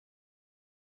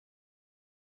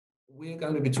We're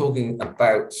going to be talking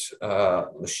about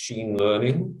machine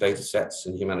learning, data sets,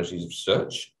 and humanities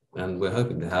research. And we're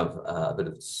hoping to have a bit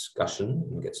of discussion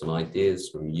and get some ideas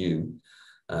from you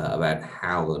about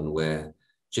how and where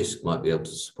Jisc might be able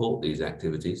to support these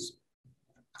activities,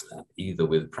 either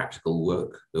with practical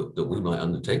work that we might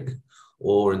undertake,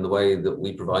 or in the way that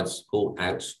we provide support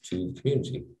out to the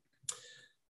community.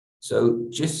 So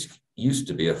Jisc used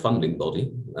to be a funding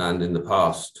body, and in the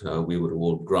past we would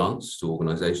award grants to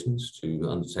organisations to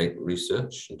undertake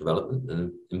research and development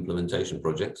and implementation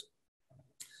projects.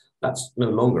 That's no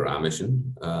longer our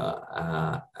mission.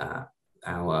 Our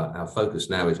focus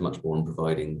now is much more on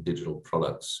providing digital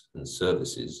products and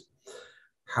services.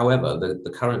 However,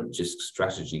 the current Jisc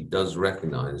strategy does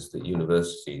recognise that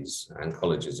universities and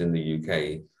colleges in the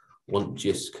UK want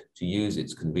Jisc to use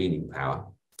its convening power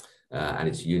and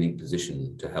its unique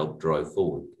position to help drive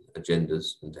forward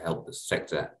agendas and to help the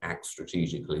sector act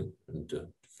strategically and to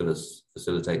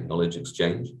facilitate knowledge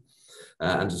exchange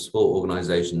and to support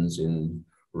organisations in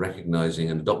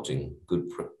recognising and adopting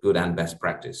good and best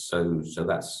practice. So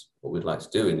that's what we'd like to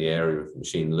do in the area of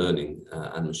machine learning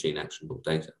and machine actionable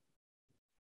data.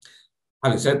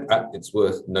 Having said that, it's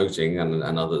worth noting,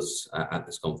 and others at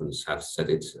this conference have said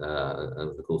it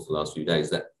over the course of the last few days,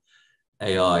 that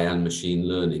AI and machine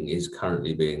learning is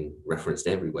currently being referenced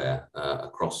everywhere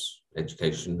across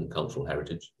education and cultural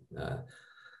heritage.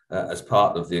 As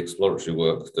part of the exploratory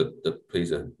work that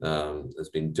Peter has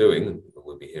been doing, and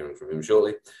we'll be hearing from him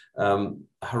shortly, a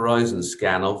horizon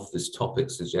scan of this topic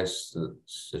suggests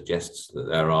that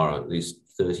there are at least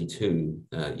 32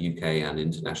 UK and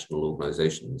international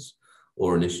organisations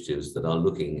or initiatives that are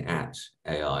looking at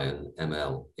AI and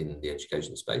ML in the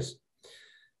education space,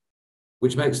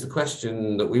 which makes the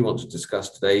question that we want to discuss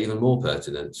today even more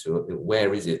pertinent. So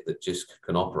where is it that Jisc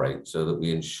can operate so that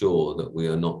we ensure that we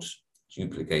are not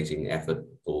duplicating effort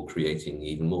or creating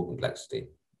even more complexity?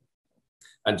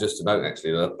 And just to note,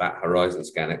 actually, that horizon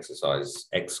scan exercise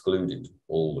excluded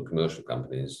all the commercial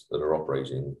companies that are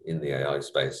operating in the AI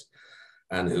space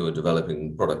and who are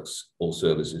developing products or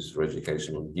services for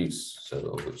educational use, so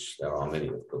of which there are many,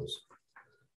 of course.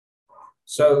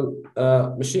 So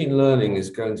machine learning is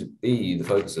going to be the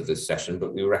focus of this session,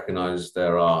 but we recognise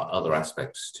there are other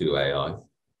aspects to AI.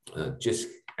 Jisc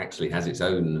actually has its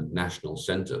own national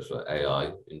centre for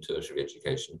AI in tertiary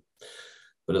education,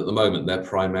 but at the moment they're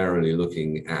primarily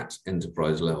looking at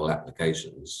enterprise level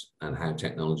applications and how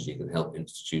technology can help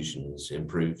institutions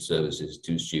improve services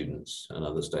to students and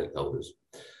other stakeholders.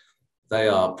 They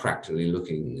are practically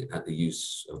looking at the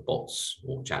use of bots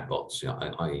or chatbots,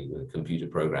 i.e. computer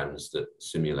programs that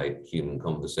simulate human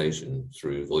conversation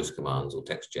through voice commands or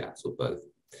text chats or both.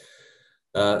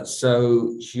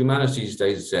 So humanities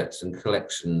data sets and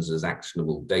collections as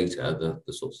actionable data,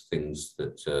 the sorts of things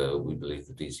that we believe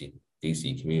the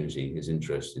DC community is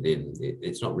interested in,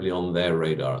 it's not really on their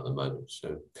radar at the moment.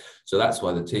 So that's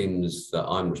why the teams that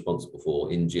I'm responsible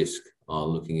for in Jisc are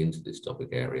looking into this topic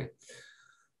area.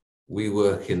 We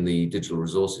work in the Digital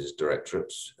Resources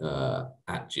Directorate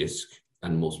at Jisc,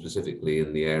 and more specifically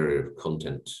in the area of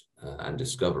content and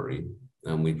discovery.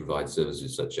 And we provide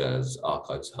services such as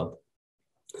Archives Hub,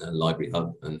 Library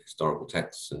Hub, and historical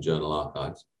texts and journal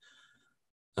archives.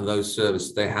 And those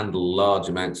services, they handle large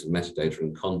amounts of metadata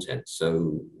and content.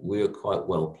 So we are quite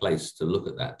well placed to look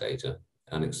at that data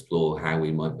and explore how we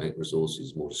might make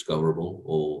resources more discoverable,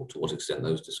 or to what extent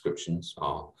those descriptions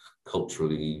are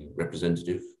culturally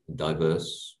representative,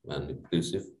 diverse, and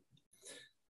inclusive.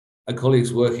 Our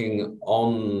colleagues working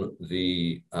on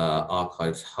the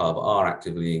Archives Hub are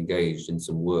actively engaged in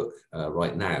some work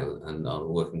right now and are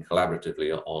working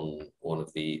collaboratively on one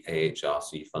of the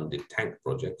AHRC funded tank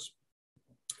projects.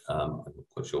 I'm not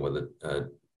quite sure whether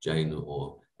Jane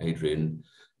or Adrian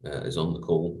is on the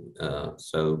call,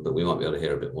 but we might be able to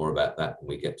hear a bit more about that when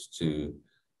we get to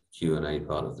Q&A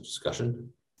part of the discussion.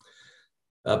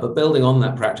 But building on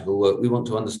that practical work, we want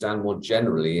to understand more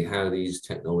generally how these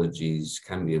technologies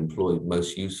can be employed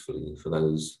most usefully for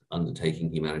those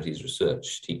undertaking humanities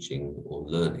research, teaching, or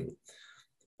learning.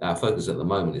 Our focus at the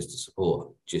moment is to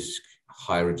support Jisc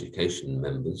higher education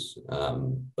members,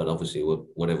 but obviously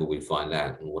whatever we find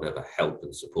out and whatever help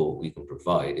and support we can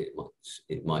provide,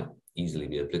 it might easily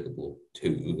be applicable to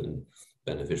and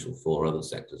beneficial for other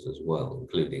sectors as well,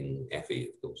 including FE,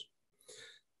 of course.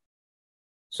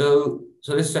 So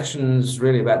this session is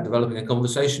really about developing a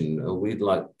conversation. We'd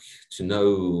like to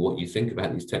know what you think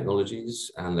about these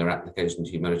technologies and their application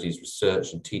to humanities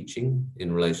research and teaching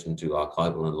in relation to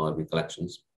archival and library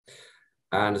collections,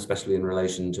 and especially in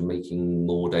relation to making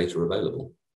more data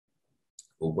available.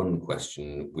 Well, one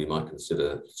question we might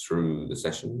consider through the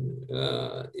session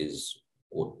is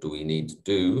what do we need to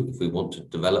do if we want to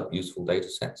develop useful data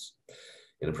sets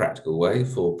in a practical way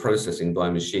for processing by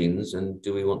machines? And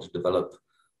do we want to develop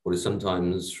what is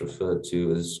sometimes referred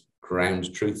to as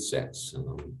ground truth sets?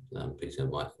 And Peter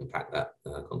might unpack that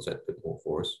concept a bit more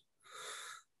for us.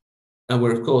 And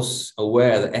we're, of course,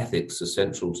 aware that ethics are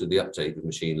central to the uptake of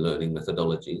machine learning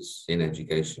methodologies in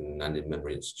education and in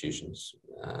memory institutions,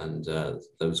 and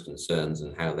those concerns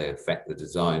and how they affect the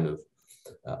design of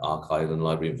archive and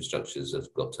library infrastructures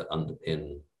have got to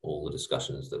underpin all the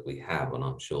discussions that we have, and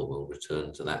I'm sure we'll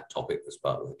return to that topic as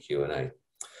part of the Q&A.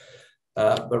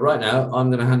 But right now, I'm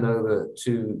going to hand over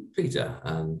to Peter,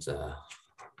 and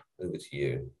over to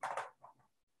you.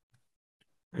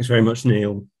 Thanks very much,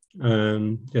 Neil.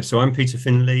 So I'm Peter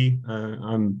Finley.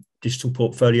 I'm Digital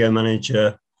Portfolio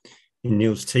Manager in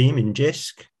Neil's team in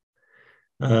Jisc.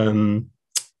 I'm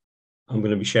going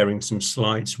to be sharing some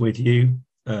slides with you.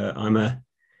 I'm a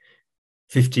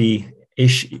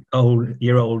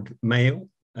 50-ish-year-old male,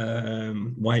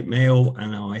 white male,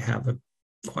 and I have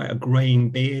quite a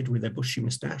greying beard with a bushy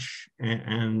moustache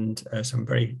and some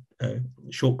very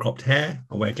short cropped hair.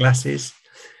 I wear glasses.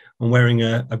 I'm wearing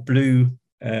a blue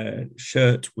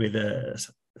shirt with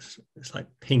it's like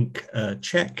pink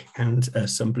check and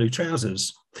some blue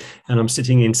trousers, and I'm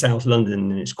sitting in South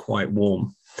London and it's quite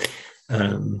warm,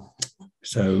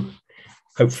 so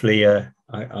hopefully I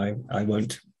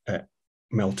won't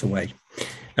melt away.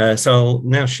 So I'll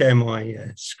now share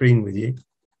my screen with you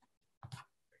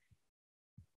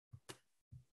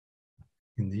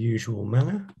in the usual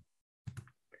manner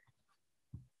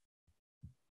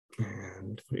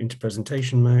and put it into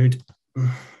presentation mode.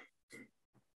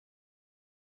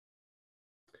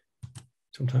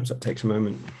 Sometimes that takes a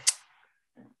moment.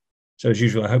 So as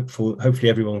usual, hopefully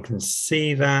everyone can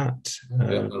see that.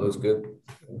 Yeah, that looks good.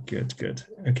 Good.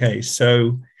 Okay,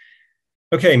 so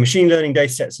machine learning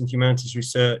data sets and humanities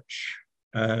research.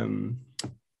 One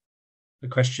of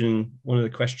the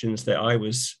questions that I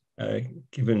was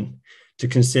given to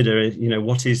consider is,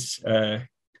 what is,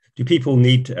 do people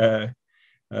need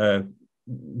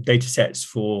data sets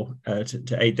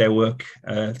to aid their work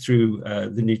through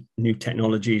the new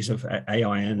technologies of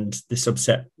AI and the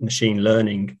subset machine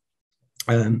learning,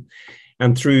 and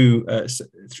through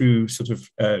sort of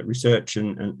research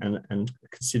and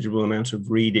considerable amount of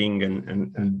reading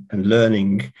and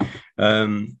learning.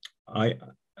 I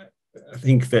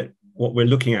think that what we're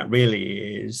looking at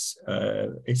really is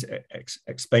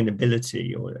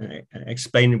explainability or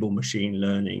explainable machine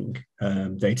learning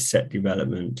data set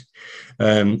development.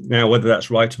 Now, whether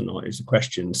that's right or not is a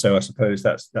question. So I suppose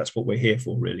that's what we're here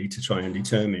for, really, to try and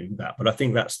determine that. But I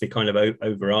think that's the kind of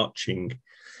overarching.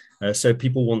 So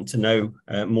people want to know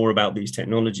more about these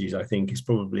technologies, I think, is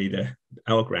probably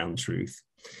our ground truth.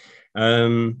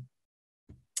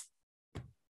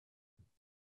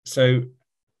 So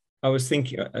I was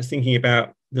thinking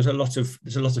about, there's a lot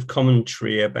of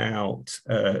commentary about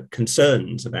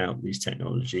concerns about these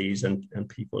technologies, and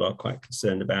people are quite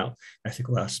concerned about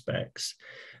ethical aspects.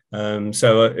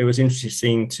 So it was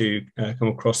interesting to come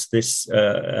across this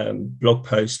blog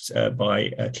post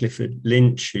by Clifford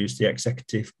Lynch, who's the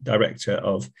executive director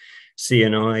of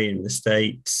CNI in the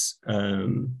States,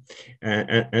 and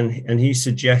he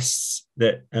suggests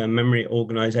that memory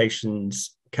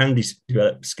organizations can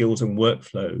develop skills and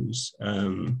workflows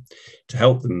to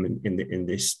help them in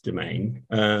this domain,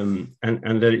 and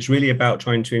that it's really about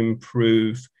trying to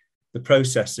improve the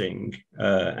processing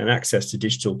and access to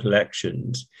digital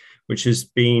collections, which has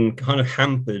been kind of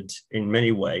hampered in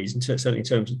many ways, certainly in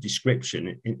terms of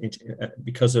description,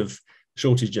 because of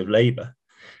shortage of labour.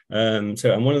 And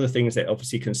one of the things that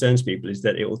obviously concerns people is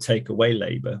that it will take away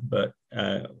labour, but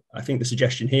I think the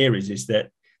suggestion here is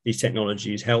that these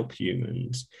technologies help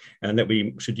humans and that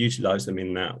we should utilize them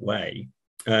in that way.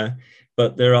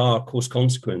 But there are, of course,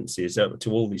 consequences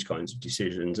to all these kinds of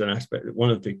decisions. And one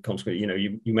of the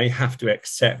consequences, you may have to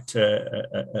accept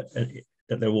that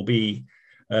there will be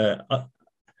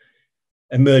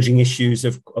emerging issues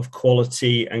of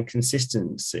quality and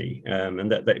consistency,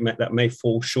 and that may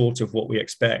fall short of what we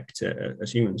expect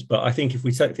as humans. But I think if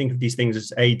we think of these things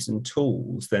as aids and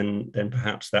tools, then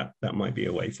perhaps that might be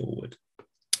a way forward.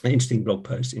 An interesting blog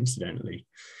post, incidentally.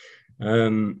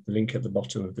 Link at the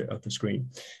bottom of the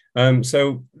screen.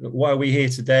 So why are we here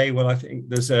today? Well, I think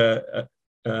there's an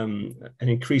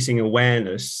increasing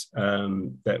awareness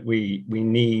that we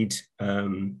need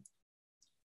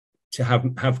to have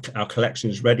our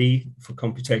collections ready for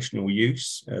computational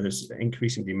use. There's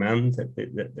increasing demand that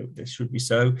this should be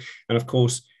so, and of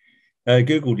course,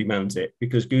 Google demands it,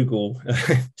 because Google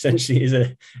essentially is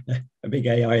a big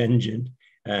AI engine.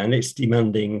 and it's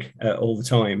demanding all the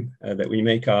time that we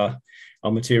make our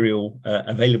material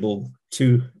available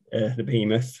to the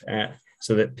behemoth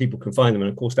so that people can find them.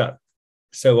 And of course, that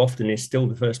so often is still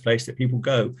the first place that people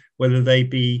go, whether they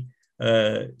be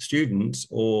students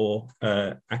or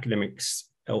academics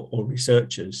or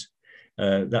researchers.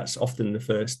 That's often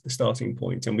the starting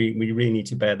point, and we really need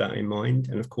to bear that in mind.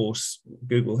 And of course,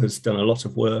 Google has done a lot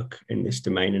of work in this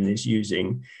domain and is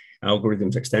using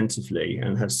algorithms extensively,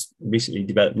 and has recently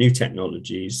developed new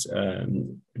technologies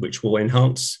which will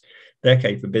enhance their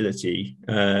capability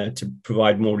to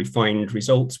provide more refined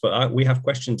results. But we have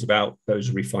questions about those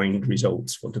refined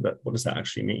results. What does that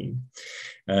actually mean?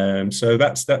 So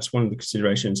that's one of the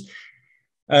considerations.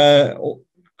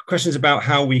 Questions about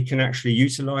how we can actually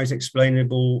utilize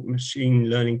explainable machine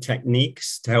learning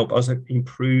techniques to help us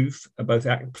improve both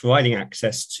providing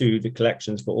access to the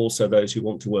collections, but also those who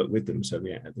want to work with them, so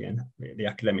the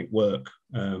academic work.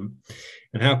 And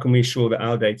how can we ensure that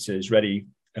our data is ready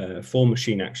for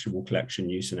machine actionable collection,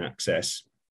 use and access?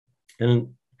 And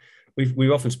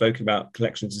we've often spoken about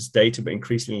collections as data, but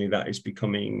increasingly that is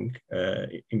becoming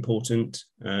important.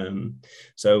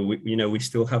 So we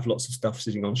still have lots of stuff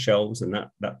sitting on shelves, and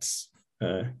that's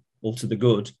all to the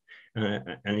good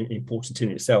and important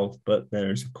in itself. But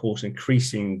there is, of course,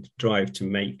 increasing drive to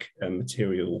make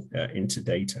material into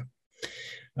data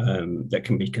that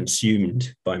can be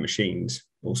consumed by machines,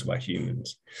 also by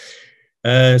humans.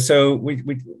 So we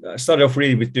started off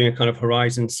really with doing a kind of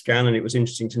horizon scan, and it was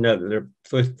interesting to know that there are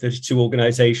 32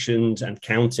 organizations and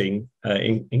counting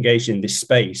engaged in this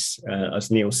space, as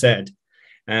Neil said.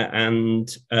 And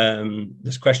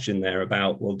there's a question there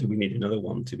about, well, do we need another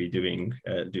one to be doing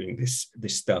this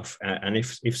stuff? And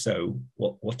if so,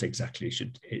 what exactly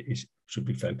should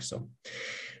we focus on?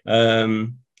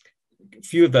 A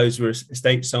few of those were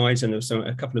estate size, and there was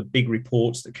a couple of big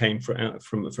reports that came from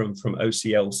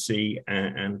OCLC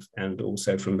and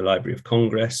also from the Library of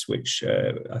Congress, which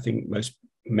I think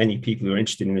many people who are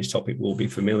interested in this topic will be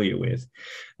familiar with.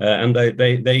 And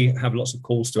they have lots of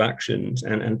calls to actions,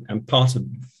 and part of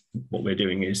what we're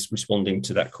doing is responding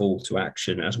to that call to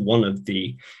action as one of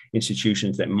the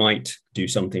institutions that might do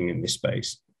something in this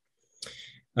space.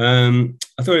 I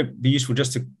thought it'd be useful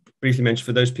just to briefly mention,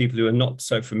 for those people who are not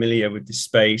so familiar with this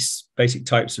space, basic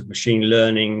types of machine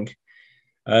learning.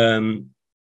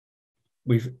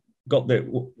 We've got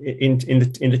in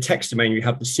the text domain, you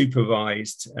have the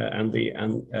supervised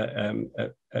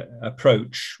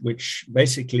approach, which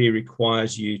basically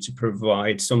requires you to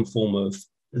provide some form of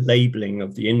labeling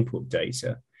of the input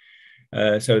data,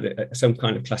 so that some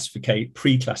kind of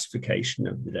pre-classification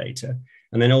of the data,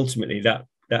 and then ultimately that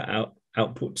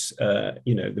outputs,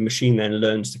 the machine then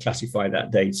learns to classify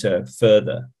that data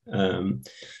further.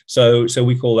 So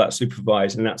we call that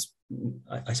supervised, and that's,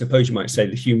 I suppose you might say,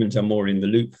 the humans are more in the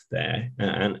loop there.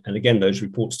 And again, those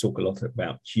reports talk a lot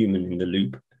about human in the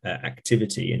loop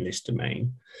activity in this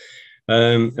domain.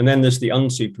 And then there's the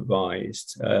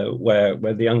unsupervised,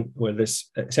 where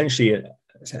there's essentially a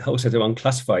whole set of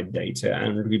unclassified data,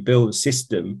 and we build a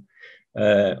system,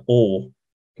 or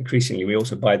increasingly, we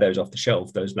also buy those off the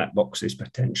shelf, those black boxes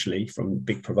potentially from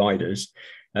big providers,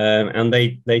 and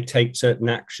they take certain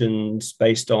actions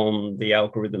based on the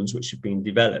algorithms which have been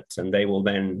developed, and they will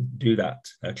then do that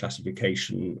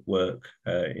classification work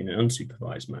in an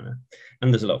unsupervised manner.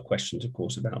 And there's a lot of questions, of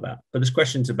course, about that. But there's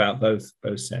questions about both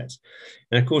sets.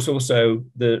 And of course, also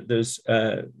there's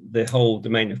the whole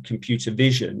domain of computer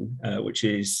vision, which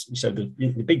is, so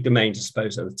the big domains, I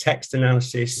suppose, are the text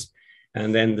analysis.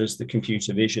 And then there's the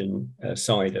computer vision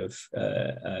side of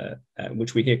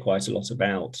which we hear quite a lot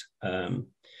about,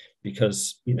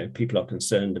 because people are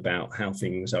concerned about how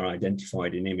things are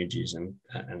identified in images, and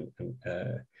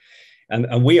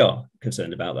we are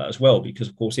concerned about that as well, because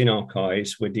of course in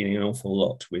archives we're dealing an awful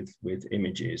lot with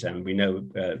images, and we know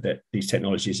that these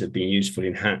technologies have been useful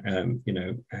in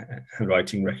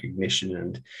handwriting recognition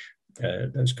and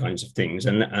those kinds of things,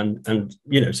 and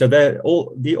so they're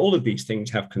all of these things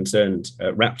have concerns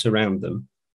wrapped around them.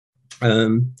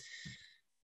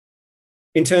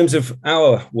 In terms of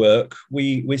our work,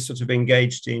 we're sort of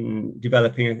engaged in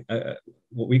developing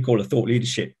what we call a thought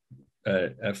leadership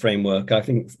framework. I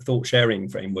think thought sharing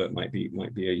framework might be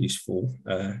a useful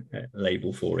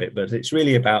label for it, but it's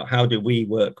really about how do we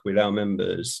work with our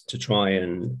members to try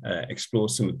and explore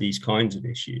some of these kinds of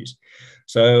issues.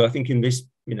 So I think in this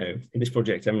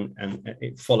project, and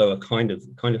it follow a kind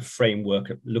of framework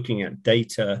of looking at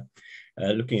data,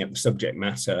 looking at the subject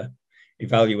matter,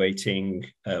 evaluating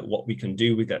what we can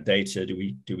do with that data. Do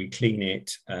we clean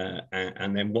it,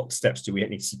 and then what steps do we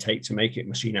need to take to make it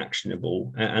machine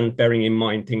actionable, and bearing in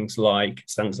mind things like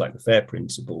standards like the FAIR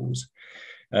principles.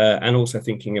 and also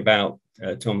thinking about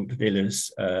Tom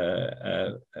Pavilla's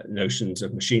notions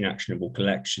of machine actionable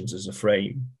collections as a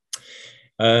frame.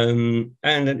 And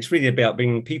it's really about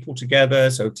bringing people together.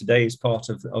 So today is part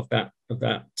of that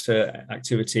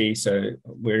activity. So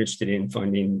we're interested in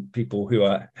finding people who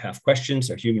have questions,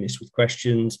 so humanists with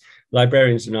questions,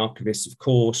 librarians and archivists, of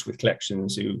course, with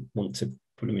collections who want to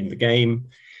put them in the game,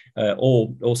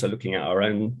 or also looking at our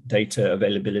own data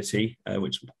availability,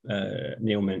 which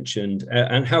Neil mentioned,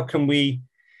 and how can we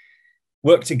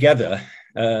work together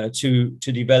to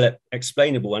develop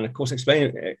explainable, and of course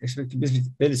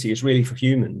explainability is really for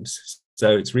humans,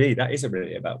 so it's really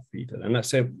really about people, and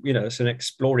that's it's an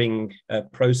exploring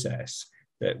process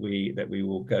that we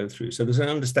will go through. So there's an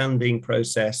understanding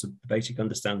process, a basic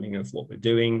understanding of what we're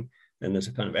doing, and there's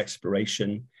a kind of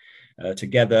exploration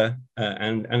together,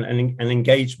 and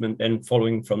engagement then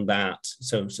following from that.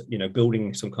 So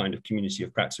building some kind of community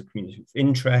of practice, community of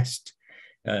interest,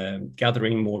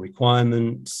 gathering more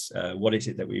requirements. What is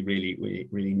it that we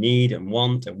really need and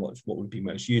want, and what would be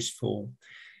most useful?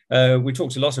 We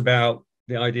talked a lot about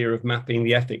the idea of mapping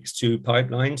the ethics to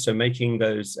pipelines, so making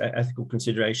those ethical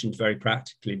considerations very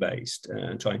practically based,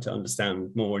 and trying to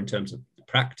understand more in terms of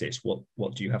practice.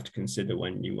 What do you have to consider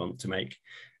when you want to make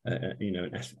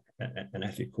an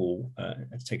ethical,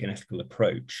 take an ethical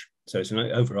approach? So it's an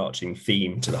overarching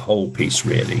theme to the whole piece,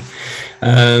 really.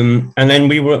 And then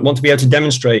we want to be able to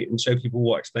demonstrate and show people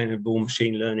what explainable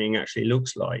machine learning actually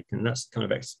looks like. And that's kind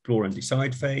of explore and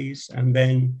decide phase. And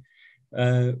then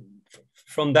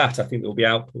from that, I think there'll be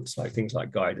outputs like things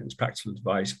like guidance, practical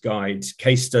advice, guides,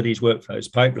 case studies, workflows,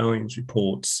 pipelines,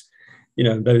 reports,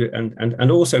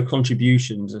 and also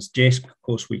contributions. As Jisc, of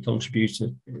course, we contribute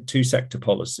to sector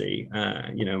policy.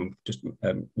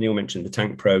 Neil mentioned the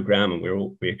tank program, and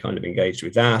we're kind of engaged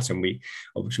with that. And we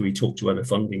talk to other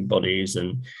funding bodies,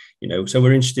 and so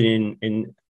we're interested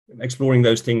in exploring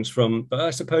those things from. But I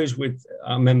suppose with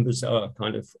our members are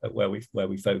kind of where we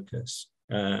focus.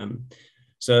 To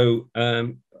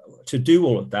do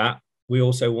all of that, we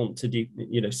also want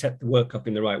to set the work up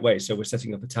in the right way. So we're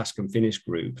setting up a task and finish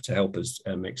group to help us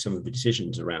make some of the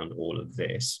decisions around all of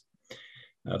this.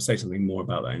 I'll say something more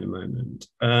about that in a moment.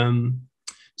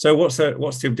 So what's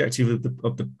the objective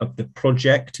of the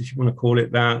project, if you want to call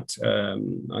it that?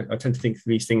 I tend to think of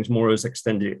these things more as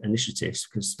extended initiatives,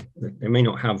 because they may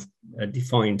not have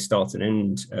defined start and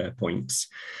end points.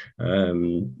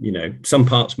 Some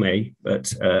parts may,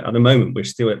 but at the moment we're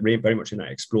still very much in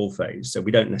that explore phase, so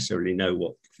we don't necessarily know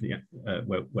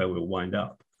where we'll wind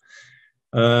up.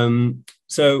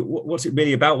 So what's it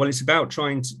really about? Well, it's about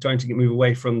trying to move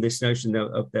away from this notion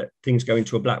that things go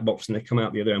into a black box and they come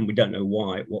out the other end. We don't know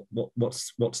why.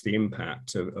 What's the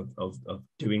impact of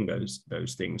doing those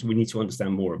things? We need to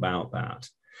understand more about that.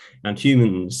 And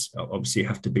humans obviously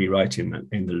have to be right in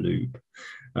the loop.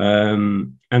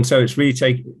 And so it's really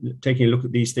taking a look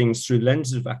at these things through the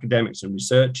lenses of academics and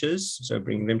researchers. So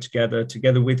bringing them together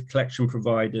with collection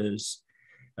providers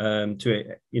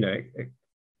to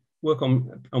work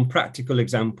on practical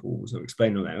examples of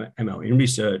explaining ML in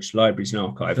research, libraries and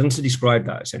archives, and to describe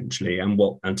that essentially, and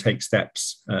take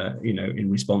steps, in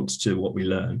response to what we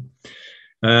learn.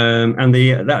 And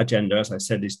that agenda, as I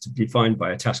said, is defined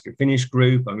by a task and finish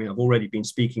group. I mean, I've already been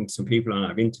speaking to some people, and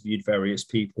I've interviewed various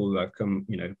people who I've come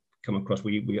across.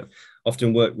 We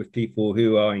often work with people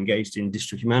who are engaged in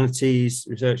district humanities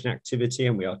research and activity,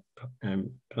 and we are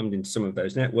plumbed into some of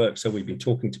those networks. So we've been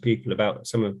talking to people about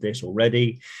some of this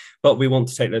already, but we want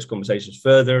to take those conversations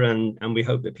further, and we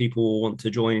hope that people will want to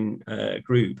join a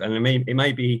group. And it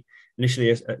may be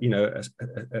initially a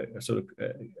sort of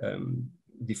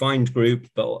defined group,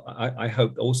 but I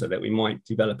hope also that we might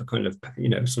develop a kind of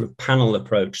sort of panel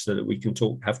approach, so that we can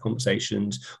have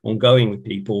conversations ongoing with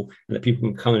people, and that people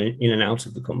can come in and out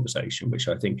of the conversation, which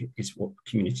I think is what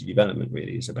community development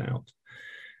really is about.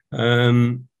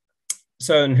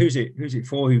 And who's it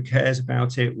for? Who cares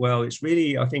about it? Well, it's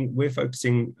really, I think we're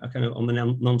focusing kind of on the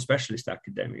non-specialist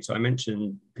academics. So I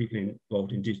mentioned people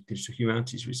involved in digital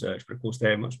humanities research, but of course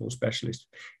they're much more specialist,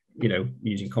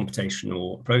 using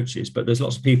computational approaches. But there's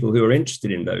lots of people who are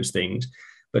interested in those things,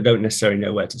 but don't necessarily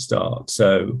know where to start.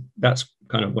 So that's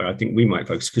kind of where I think we might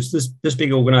focus, because there's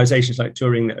big organizations like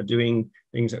Turing that are doing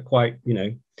things at quite,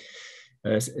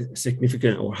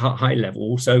 significant or high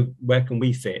level. So where can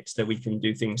we fit, so that we can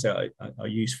do things that are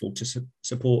useful to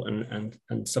support and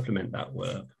supplement that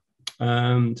work?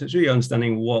 So it's really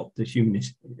understanding what the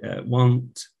humanists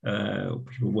want,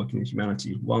 people working in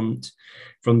humanities want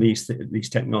from these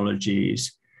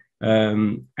technologies,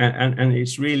 And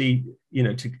it's really,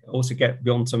 to also get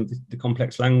beyond some of the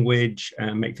complex language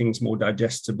and make things more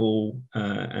digestible.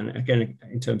 And again,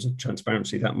 in terms of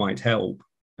transparency, that might help.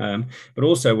 But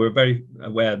also, we're very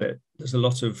aware that there's a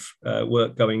lot of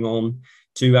work going on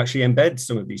to actually embed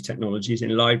some of these technologies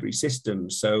in library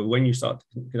systems. So when you start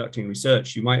conducting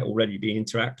research, you might already be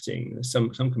interacting.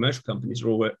 Some commercial companies are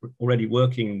already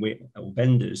working with, or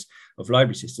vendors of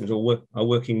library systems, are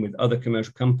working with other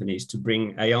commercial companies to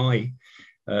bring AI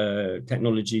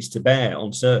technologies to bear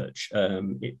on search,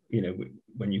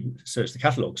 when you search the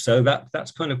catalogue. So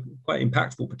that's kind of quite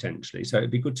impactful potentially. So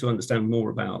it'd be good to understand more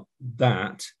about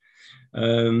that.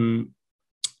 And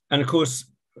of course,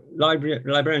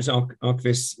 librarians and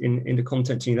archivists in the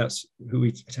content team, that's who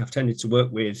we have tended to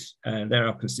work with. They're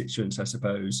our constituents, I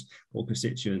suppose, or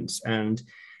constituents. And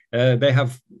they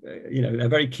have, they're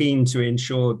very keen to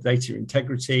ensure data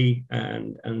integrity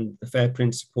and the FAIR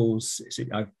principles.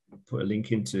 I've put a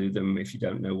link into them if you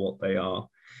don't know what they are.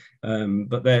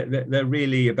 But they're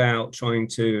really about trying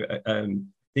to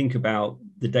think about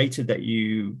the data that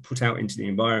you put out into the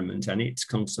environment and its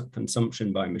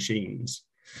consumption by machines.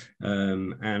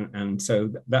 And so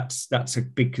that's a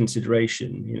big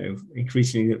consideration.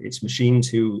 Increasingly it's machines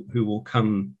who will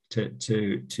come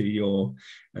to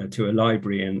a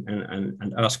library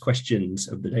and ask questions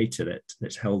of the data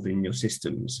that's held in your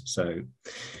systems. So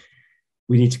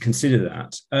we need to consider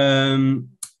that.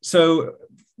 So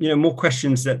more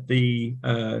questions that the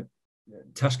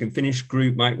task and finish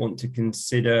group might want to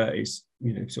consider is,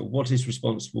 so what is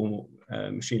responsible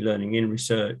machine learning in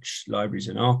research, libraries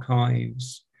and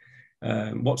archives?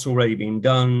 What's already been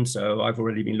done? So I've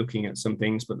already been looking at some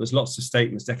things, but there's lots of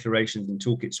statements, declarations and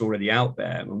toolkits already out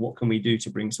there. And what can we do to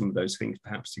bring some of those things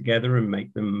perhaps together and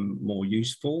make them more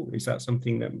useful? Is that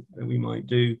something that we might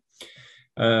do?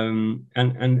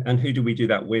 And who do we do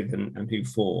that with and who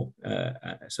for?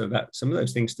 So that some of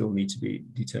those things still need to be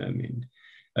determined.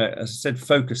 As I said,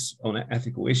 focus on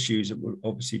ethical issues that will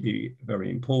obviously be very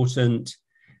important.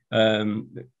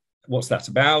 What's that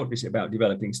about? Is it about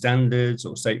developing standards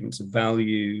or statements of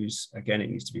values? Again, it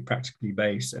needs to be practically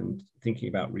based and thinking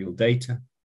about real data.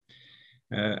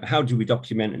 How do we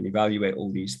document and evaluate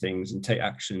all these things and take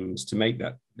actions to make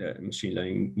that machine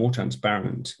learning more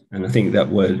transparent? And I think that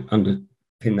word underpin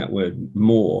that word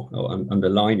more, or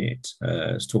underline it.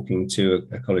 I was talking to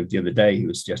a colleague the other day who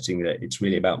was suggesting that it's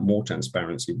really about more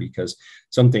transparency, because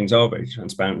some things are very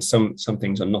transparent, some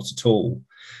things are not at all.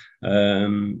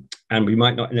 And we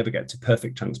might not never get to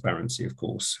perfect transparency, of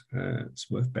course.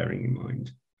 It's worth bearing in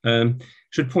mind.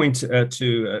 Should point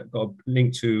to got a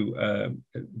link to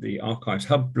the Archives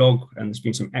Hub blog, and there's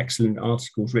been some excellent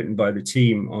articles written by the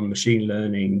team on machine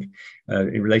learning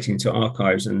in relating to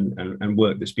archives and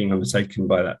work that's being undertaken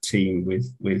by that team with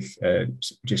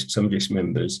some Jisc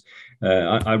members.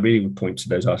 I really would point to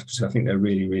those articles. I think they're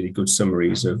really, really good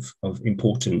summaries of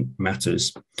important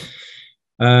matters.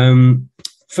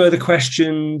 Further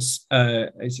questions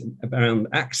is around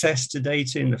access to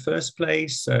data in the first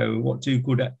place. So what do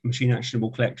good machine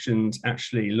actionable collections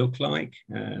actually look like?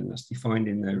 And that's defined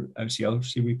in the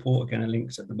OCLC report. Again, a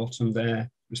link's at the bottom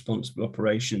there. Responsible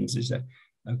operations is a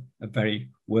very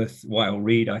worthwhile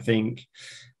read, I think.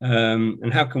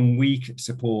 And how can we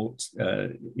support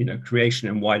creation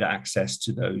and wider access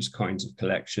to those kinds of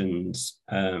collections?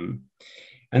 And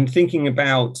thinking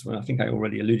about, well, I think I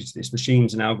already alluded to this,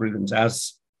 machines and algorithms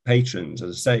as patrons.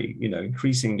 As I say,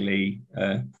 increasingly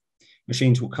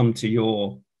machines will come to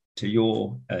your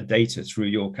data through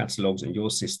your catalogs and your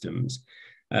systems.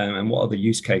 And what are the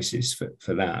use cases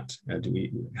for that?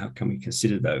 How can we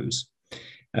consider those?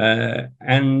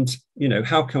 And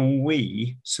how can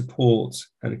we support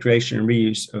the creation and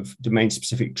reuse of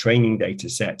domain-specific training data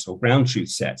sets or ground truth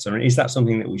sets? Or is that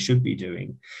something that we should be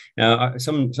doing? Now,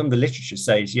 some of the literature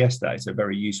says yes, that is a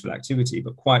very useful activity,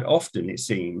 but quite often it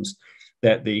seems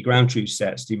that the ground truth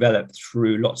sets develop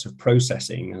through lots of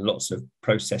processing and lots of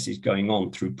processes going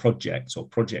on through projects or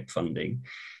project funding.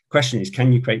 The question is,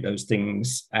 can you create those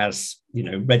things as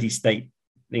ready state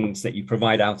things that you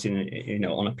provide out in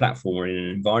on a platform or in an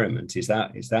environment? Is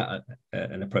that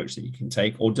an approach that you can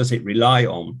take, or does it rely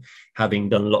on having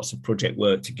done lots of project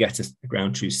work to get a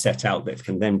ground truth set out that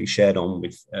can then be shared on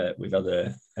with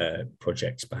other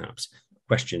projects, perhaps?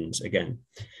 Questions again.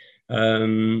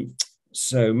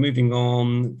 So moving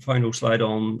on, final slide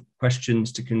on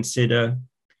questions to consider.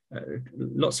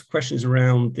 Lots of questions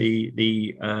around the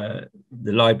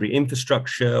library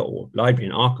infrastructure, or library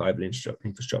and archival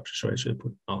infrastructure. Sorry, I should have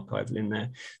put archival in there,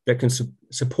 that can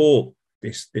support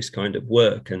this kind of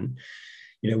work. And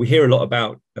we hear a lot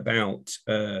about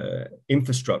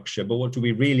infrastructure, but what do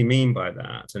we really mean by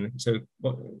that? And so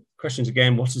questions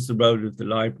again, what is the role of the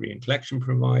library and collection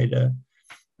provider?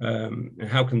 And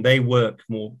how can they work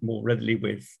more readily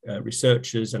with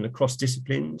researchers and across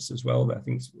disciplines as well? I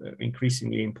think it's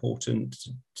increasingly important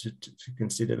to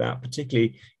consider that,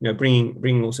 particularly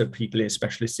bringing also people in,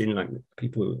 specialists in, like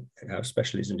people who have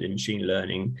specialisms in machine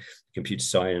learning, computer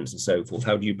science, and so forth.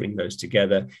 How do you bring those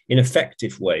together in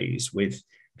effective ways with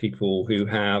people who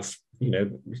have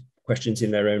questions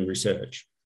in their own research?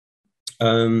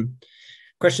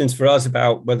 Questions for us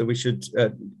about whether we should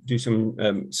do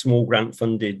some small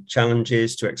grant-funded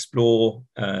challenges to explore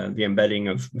the embedding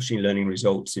of machine learning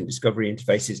results in discovery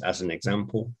interfaces, as an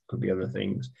example. Could be other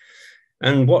things.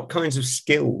 And what kinds of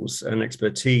skills and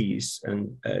expertise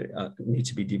need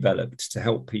to be developed to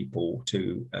help people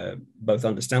to both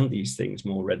understand these things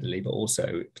more readily, but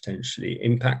also potentially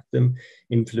impact them,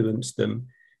 influence them,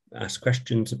 ask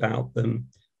questions about them,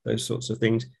 those sorts of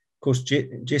things. Of course,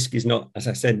 Jisc is not, as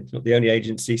I said, not the only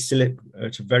agency. CILIP,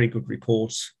 it's a very good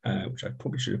report, which I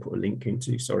probably should have put a link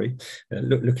into, sorry.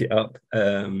 Look it up.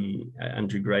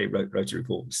 Andrew Gray wrote a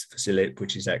report for CILIP,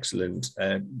 which is excellent.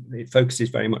 It focuses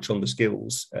very much on the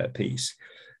skills piece.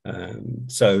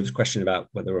 So the question about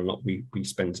whether or not we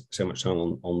spend so much time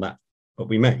on that, but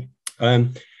we may.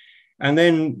 And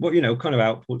then what, kind of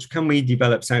outputs, can we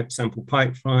develop sample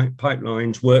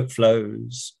pipelines,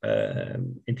 workflows,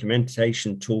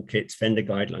 implementation toolkits, vendor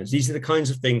guidelines? These are the kinds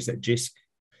of things that Jisc,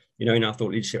 in our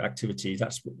thought leadership activities,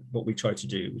 that's what we try to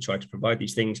do. We try to provide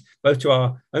these things both to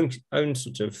our own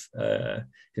sort of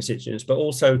constituents, but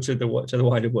also to the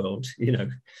wider world,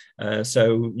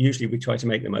 So usually we try to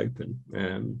make them open.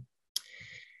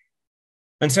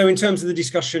 And so in terms of the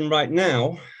discussion right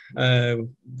now,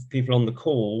 people on the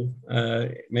call,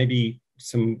 maybe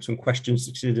some questions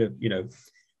to consider,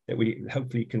 that we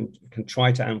hopefully can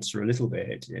try to answer a little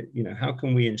bit. How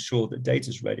can we ensure that data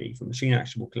is ready for machine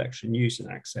actionable collection, use and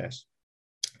access?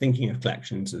 Thinking of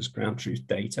collections as ground truth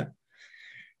data.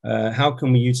 How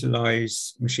can we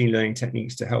utilize machine learning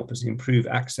techniques to help us improve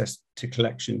access to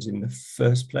collections in the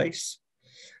first place?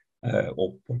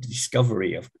 Or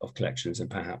discovery of collections and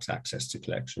perhaps access to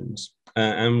collections,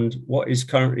 and what is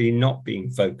currently not being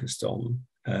focused on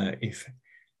if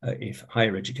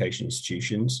higher education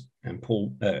institutions, and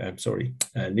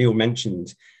Neil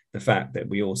mentioned the fact that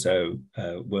we also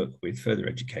work with further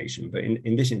education, but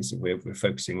in this instance we're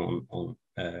focusing on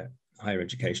higher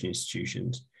education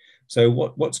institutions. So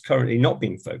what's currently not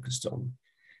being focused on?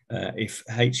 If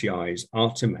HEIs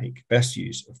are to make best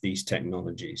use of these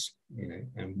technologies,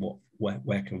 and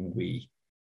where can we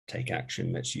take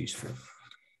action that's useful?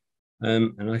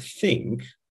 And I think,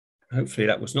 hopefully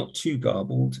that was not too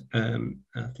garbled. I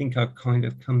think I've kind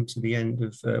of come to the end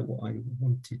of what I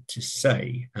wanted to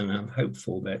say, and I'm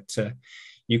hopeful that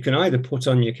you can either put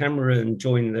on your camera and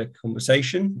join the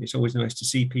conversation. It's always nice to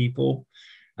see people.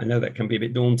 I know that can be a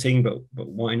bit daunting, but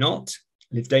why not?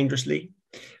 Live dangerously.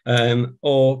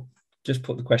 Or just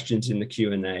put the questions in the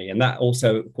Q&A. And that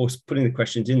also, of course, putting the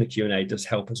questions in the Q&A does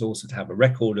help us also to have a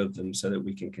record of them so that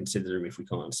we can consider them if we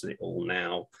can't answer it all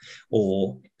now.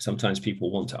 Or sometimes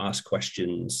people want to ask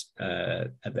questions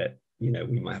that,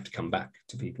 we might have to come back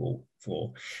to people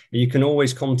for. You can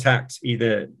always contact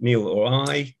either Neil or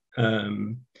I,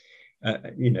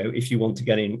 if you want to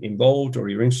get involved, or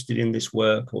you're interested in this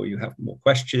work, or you have more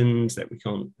questions that we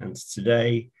can't answer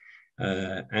today.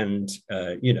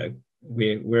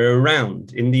 We're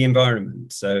around in the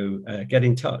environment, so get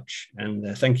in touch,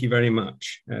 and thank you very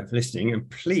much for listening, and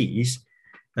please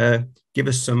give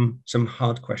us some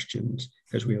hard questions,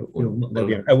 because we'll know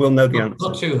the answer.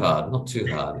 Not too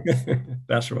hard.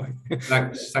 That's right.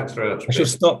 Thanks very much. I shall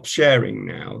stop sharing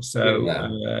now.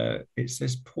 So it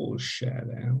says pause share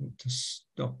there to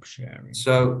stop sharing.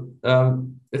 So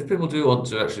if people do want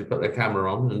to actually put their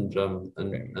camera on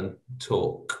and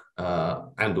talk,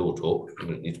 or talk, you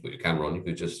don't need to put your camera on. You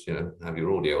could just have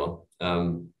your audio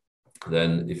on.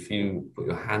 Then if you put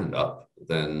your hand up,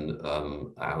 then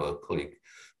our colleague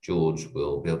George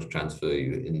will be able to transfer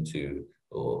you into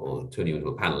or turn you into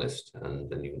a panelist, and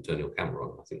then you can turn your camera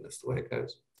on. I think that's the way it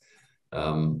goes.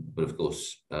 But of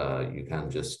course, you can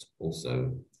just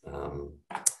also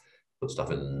put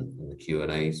stuff in the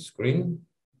Q&A screen,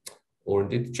 or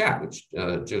indeed the chat, which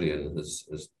Julian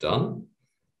has done.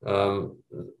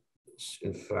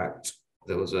 In fact,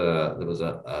 there was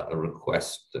a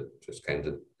request that just came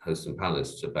to host some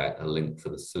panelists about a link for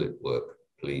the CILIP work,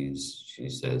 please. She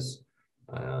says,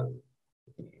 you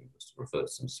must have referred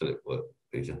to some CILIP work,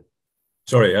 Peter.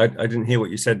 Sorry, I didn't hear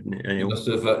what you said, Neil.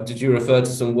 Did you refer to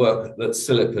some work that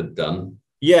CILIP had done?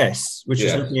 Yes, which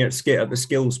is Yeah. looking at the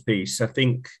skills piece. I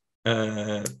think,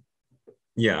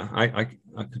 yeah,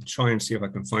 I could try and see if I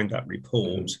can find that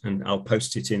report, and I'll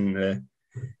post it in the.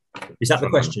 Is that the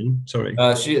question? Sorry.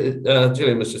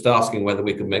 Gillian was just asking whether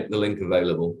we could make the link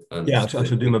available. And yeah, I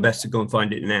shall do my best to go and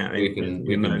find it now. We can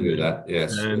do that.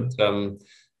 Yes. But,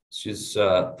 she's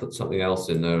put something else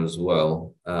in there as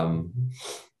well.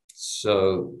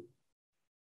 So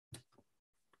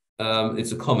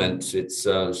it's a comment. It's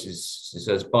she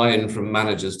says buy-in from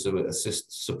managers to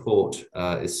assist support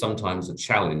is sometimes a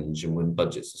challenge, and when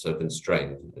budgets are so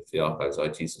constrained, if the archives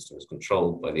IT system is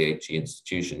controlled by the HE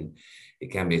institution, it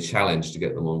can be a challenge to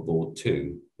get them on board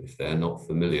too if they're not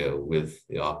familiar with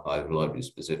the archive library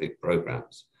specific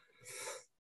programs.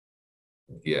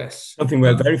 Yes, something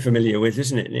we're very familiar with,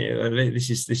 isn't it, Neil? This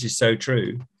is so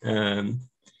true.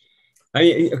 I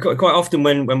mean, quite often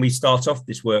when we start off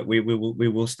this work, we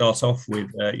will start off with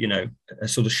you know, a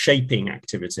sort of shaping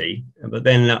activity, but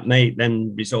then that may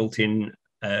then result in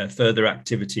further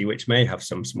activity, which may have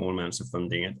some small amounts of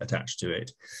funding attached to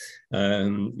it.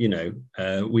 You know,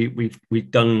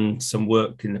 we've done some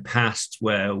work in the past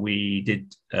where we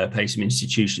did pay some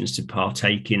institutions to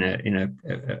partake in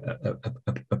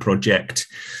a project,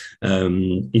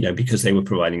 you know, because they were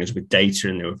providing us with data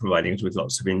and they were providing us with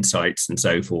lots of insights and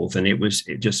so forth, and it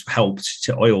just helped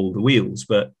to oil the wheels.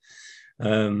 But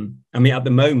I mean, at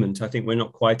the moment, I think we're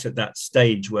not quite at that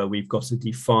stage where we've got a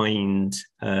defined,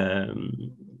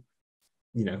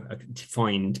 you know, a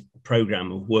defined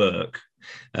program of work.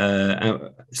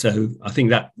 So I think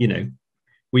that, you know,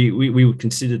 we would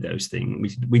consider those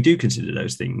things. We do consider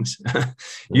those things.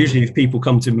 Usually, if people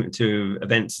come to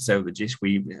events as over the Jisc,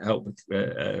 we help with,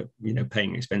 you know,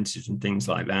 paying expenses and things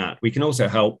like that. We can also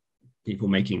help people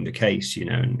making the case, you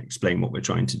know, and explain what we're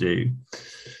trying to do.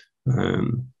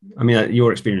 I mean,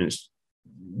 your experience,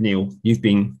 Neil, you've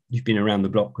been around the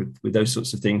block with those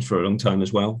sorts of things for a long time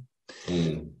as well.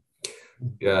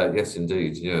 Yeah, yes,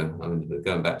 indeed. Yeah, I mean,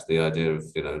 going back to the idea of,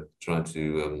 you know, trying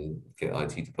to get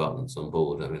IT departments on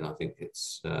board. I mean, I think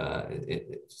it's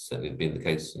certainly been the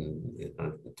case in, you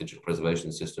know, digital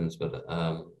preservation systems, but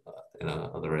in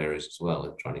other areas as well,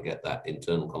 and trying to get that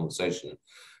internal conversation,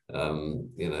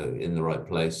 you know, in the right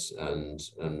place and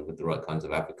with the right kinds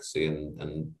of advocacy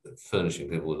and furnishing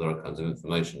people with the right kinds of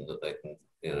information that they can,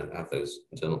 you know, have those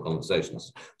internal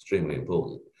conversations. Extremely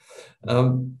important.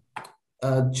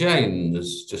 Jane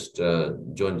has just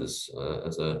joined us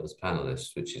as a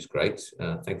panelist, which is great.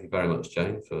 Thank you very much,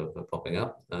 Jane, for popping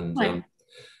up. And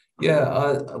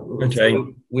yeah,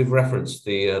 we've referenced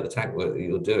the tank work that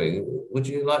you're doing. Would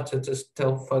you like to just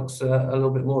tell folks a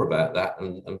little bit more about that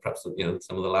and perhaps, you know,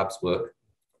 some of the lab's work?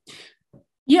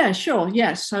 Yeah, sure.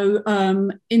 Yeah. So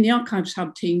in the Archives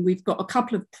Hub team, we've got a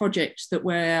couple of projects that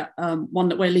we're one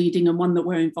that we're leading and one that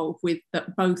we're involved with,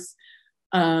 that both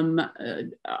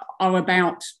are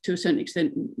about, to a certain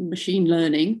extent, machine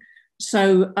learning.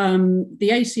 So the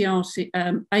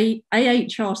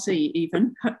AHRC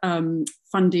even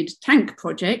funded tank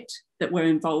project that we're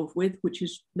involved with, which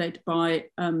is led by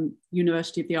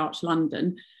University of the Arts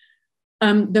London.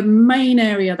 The main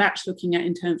area that's looking at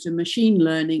in terms of machine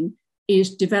learning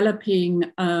is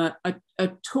developing a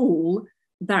tool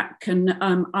that can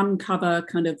uncover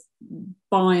kind of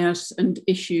bias and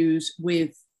issues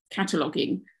with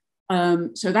cataloguing.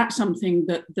 So that's something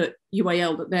that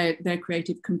UAL, that their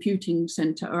Creative Computing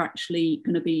Centre, are actually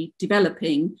going to be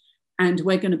developing, and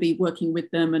we're going to be working with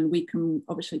them, and we can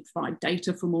obviously provide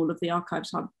data from all of the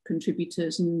Archives Hub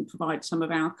contributors and provide some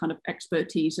of our kind of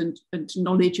expertise and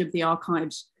knowledge of the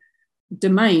archives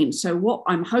domain. So what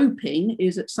I'm hoping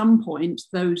is at some point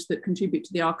those that contribute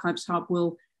to the Archives Hub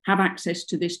will have access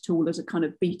to this tool as a kind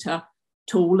of beta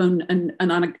tool, and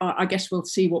I guess we'll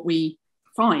see what we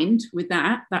find with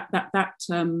that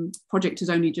project has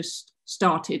only just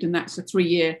started, and that's a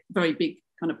 3-year very big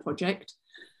kind of project.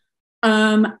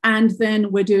 And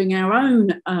then we're doing our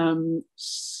own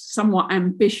somewhat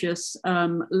ambitious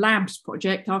labs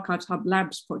project, Archives Hub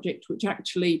Labs project, which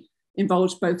actually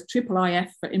involves both IIIF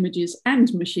for images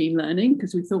and machine learning,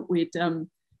 because we thought we'd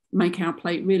make our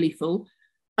plate really full.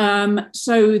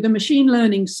 So the machine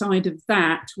learning side of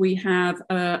that, we have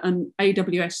an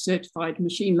AWS certified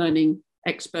machine learning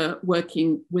expert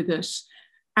working with us.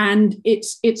 And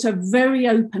it's a very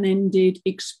open-ended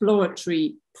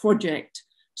exploratory project.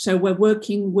 So we're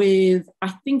working with, I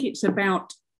think it's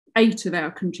about 8 of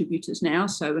our contributors now,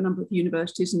 so a number of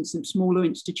universities and some smaller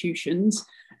institutions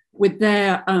with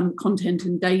their content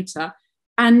and data.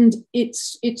 And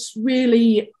it's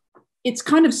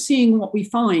kind of seeing what we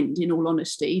find, in all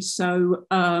honesty. So,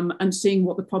 and seeing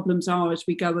what the problems are as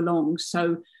we go along.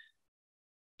 So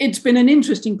it's been an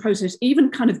interesting process. Even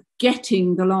kind of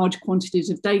getting the large quantities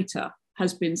of data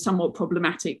has been somewhat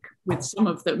problematic with some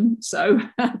of them. So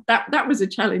that was a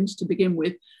challenge to begin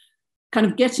with. Kind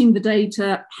of getting the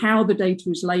data, how the data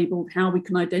is labelled, how we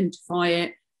can identify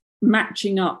it,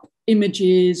 matching up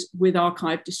images with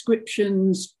archive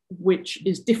descriptions, which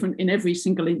is different in every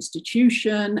single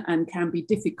institution and can be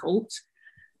difficult.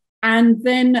 And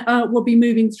then we'll be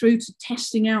moving through to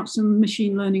testing out some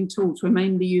machine learning tools. We're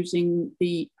mainly using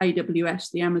the AWS,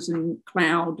 the Amazon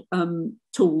cloud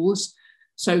tools.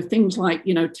 So things like,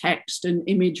 text and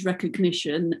image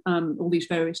recognition, all these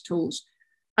various tools.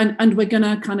 And we're going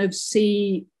to kind of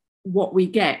see what we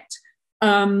get.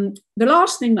 The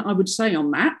last thing that I would say on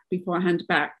that, before I hand it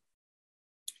back,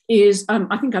 is,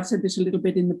 I think I've said this a little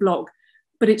bit in the blog,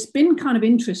 but it's been kind of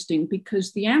interesting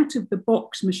because the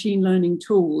out-of-the-box machine learning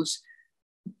tools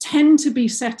tend to be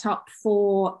set up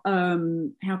for,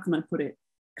 how can I put it,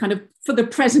 kind of for the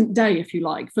present day, if you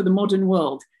like, for the modern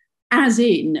world. As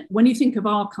in, when you think of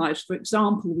archives, for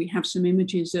example, we have some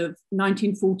images of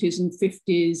 1940s and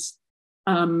 50s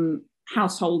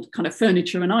household kind of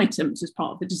furniture and items as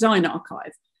part of the design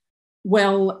archive.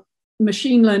 Well,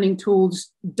 machine learning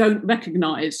tools don't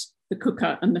recognize the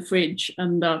cooker and the fridge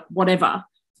and the whatever.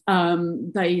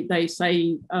 They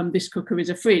say this cooker is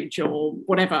a fridge or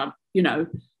whatever,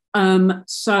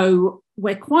 So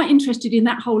we're quite interested in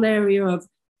that whole area of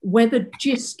whether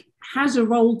Jisc has a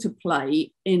role to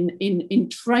play in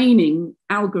training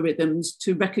algorithms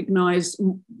to recognize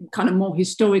kind of more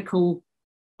historical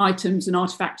items and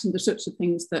artifacts and the sorts of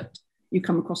things that you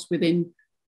come across within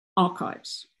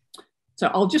archives. So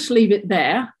I'll just leave it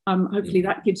there. Hopefully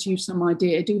that gives you some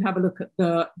idea. Do have a look at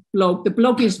the blog. The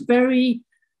blog is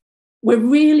we're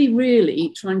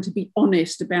really trying to be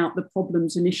honest about the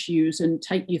problems and issues and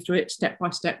take you through it step by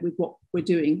step with what we're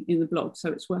doing in the blog.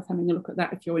 So it's worth having a look at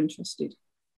that if you're interested.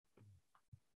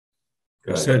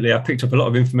 Great. Certainly, I picked up a lot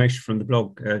of information from the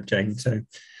blog, Jane. So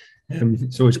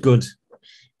it's always good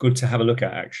to have a look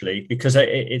at, actually, because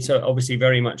it's obviously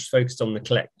very much focused on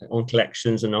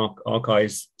collections and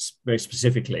archives very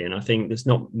specifically. And I think there's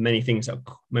not many things that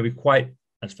are maybe quite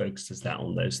as focused as that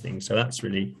on those things. So that's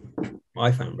really,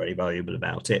 I found very valuable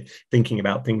about it. Thinking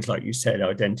about things like you said,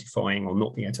 identifying or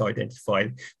not being able to identify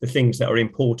the things that are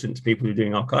important to people who are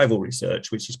doing archival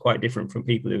research, which is quite different from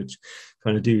people who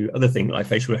kind of do other things like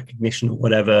facial recognition or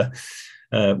whatever.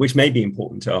 Which may be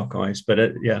important to archives, but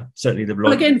yeah, certainly the blog.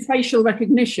 Well, again, facial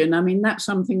recognition. I mean, that's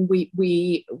something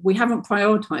we haven't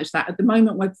prioritised that at the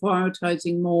moment. We're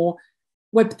prioritising more.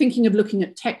 We're thinking of looking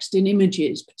at text in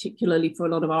images, particularly for a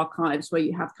lot of archives where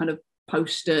you have kind of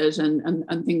posters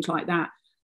and things like that.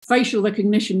 Facial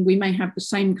recognition, we may have the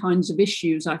same kinds of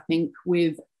issues, I think,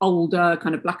 with older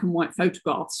kind of black and white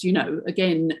photographs.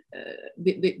 Again,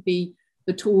 the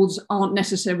tools aren't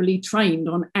necessarily trained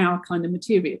on our kind of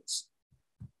materials.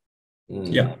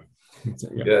 Yeah.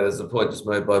 There's a point just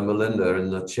made by Melinda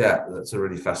in the chat. That's a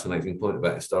really fascinating point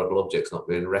about historical objects not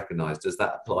being recognised. Does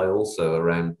that apply also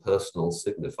around personal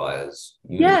signifiers?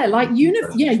 Yeah, like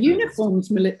uniforms,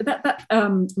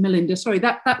 Melinda. Sorry,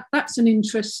 that's an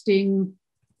interesting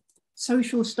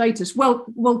social status. Well,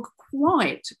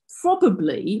 quite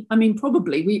probably. I mean,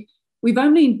 probably we've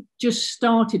only just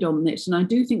started on this, and I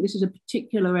do think this is a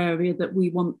particular area that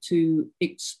we want to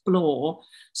explore.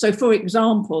 So, for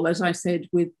example, as I said,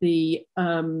 with the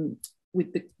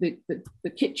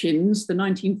kitchens, the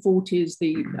 1940s,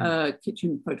 the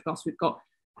kitchen photographs we've got,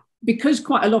 because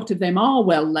quite a lot of them are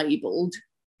well labelled.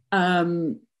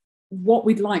 What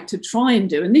we'd like to try and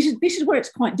do, and this is where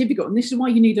it's quite difficult, and this is why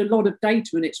you need a lot of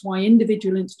data, and it's why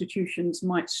individual institutions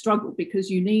might struggle, because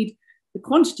you need the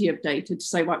quantity of data to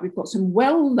say, right, we've got some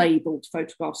well-labelled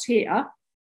photographs here,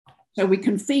 so we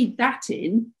can feed that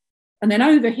in. And then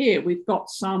over here, we've got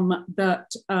some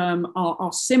that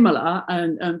are similar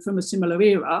and from a similar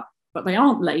era, but they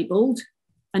aren't labelled.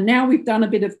 And now we've done a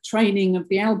bit of training of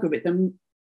the algorithm.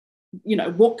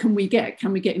 What can we get?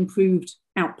 Can we get improved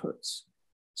outputs?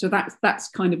 So that's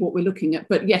kind of what we're looking at.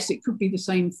 But yes, it could be the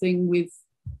same thing with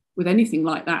anything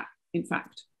like that, in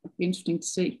fact. It'd be interesting to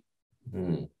see.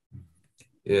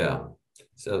 Yeah.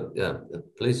 So yeah,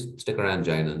 please stick around,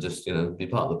 Jane, and just be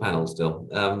part of the panel still,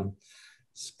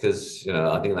 because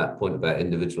I think that point about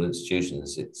individual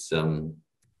institutions, it's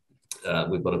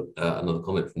we've got another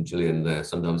comment from Gillian there.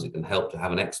 Sometimes it can help to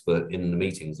have an expert in the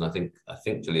meetings, and I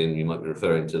think Gillian, you might be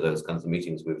referring to those kinds of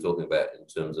meetings we were talking about in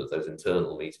terms of those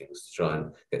internal meetings to try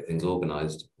and get things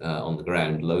organised on the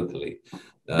ground locally.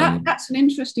 That's an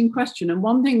interesting question, and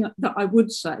one thing that I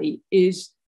would say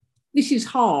is, this is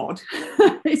hard.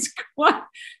 It's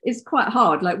quite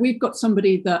hard. Like, we've got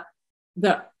somebody that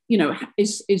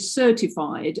is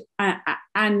certified,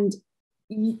 and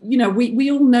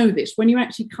we all know this. When you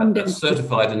actually come down,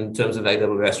 certified in terms of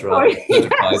AWS, rather than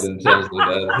certified in terms of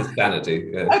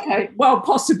Hispanity. Yes. Okay, well,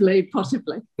 possibly,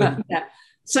 but yeah.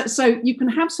 So you can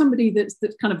have somebody that's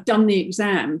kind of done the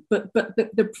exam, but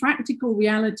the practical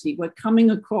reality, we're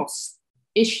coming across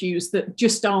issues that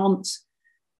just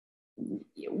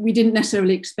we didn't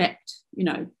necessarily expect,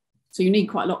 So you need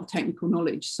quite a lot of technical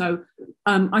knowledge. So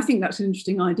I think that's an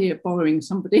interesting idea, borrowing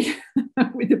somebody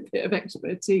with a bit of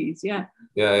expertise. Yeah.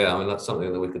 Yeah. I mean, that's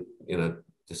something that we could,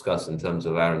 discuss in terms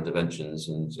of our interventions,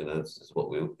 and this is what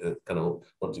we kind of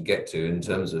want to get to in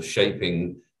terms of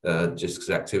shaping Jisc's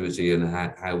activity and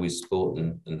how we support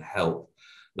and help.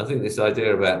 And I think this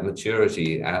idea about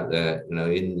maturity out there,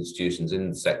 in institutions, in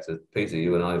the sector. Peter,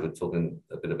 you and I were talking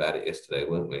a bit about it yesterday,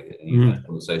 weren't we? And you had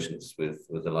conversations with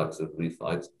the likes of Reef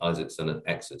Isaacson at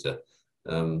Exeter.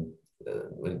 Do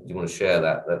you want to share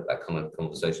that kind of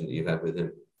conversation that you've had with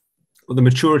him? Well, the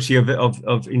maturity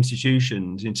of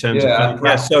institutions in terms of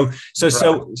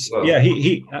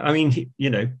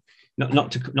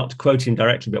not to quote him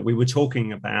directly, but we were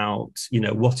talking about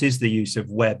what is the use of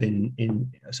web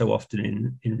in so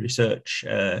often in research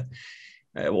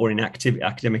or in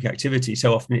academic activity.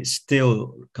 So often it's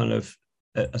still kind of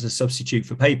as a substitute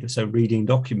for paper, so reading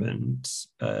documents,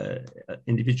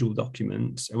 individual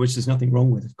documents, which there's nothing wrong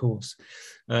with, of course,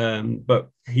 but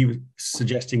he was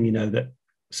suggesting that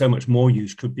so much more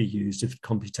use could be used of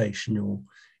computational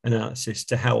analysis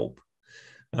to help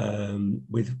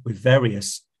with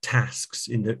various tasks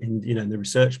in the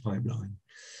research pipeline,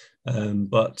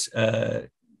 but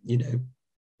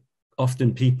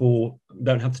often people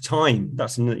don't have the time.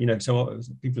 That's so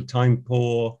people are time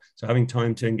poor. So having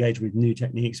time to engage with new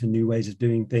techniques and new ways of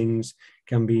doing things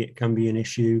can be an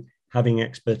issue. Having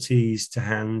expertise to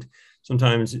hand.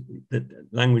 Sometimes the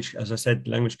language, as I said,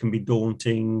 language can be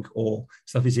daunting, or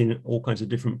stuff is in all kinds of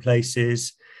different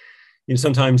places.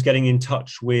 Sometimes getting in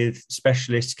touch with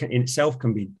specialists in itself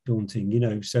can be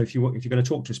daunting. So if you're going to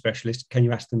talk to a specialist, can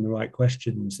you ask them the right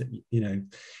questions? That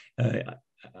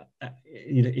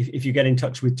if you get in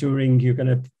touch with touring, you're going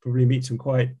to probably meet some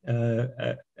quite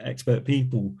expert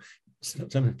people.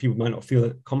 Sometimes people might not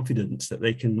feel confidence that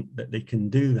they can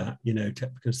do that.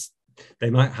 Because they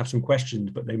might have some questions,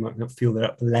 but they might not feel they're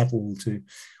at the level to.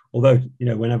 Although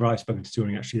whenever I've spoken to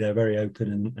touring, actually they're very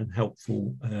open and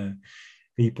helpful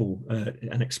people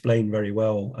and explain very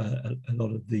well a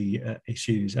lot of the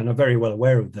issues, and are very well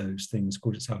aware of those things. Of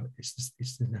course,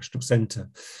 it's the national centre,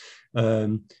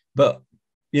 but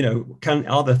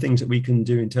are there things that we can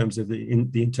do in terms of the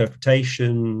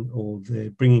interpretation or the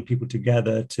bringing people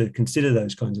together to consider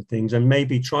those kinds of things, and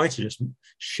maybe try to just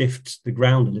shift the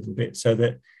ground a little bit so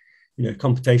that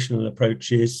computational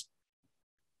approaches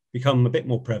become a bit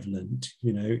more prevalent.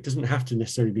 It doesn't have to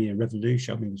necessarily be a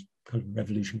revolution. I mean, there's kind of a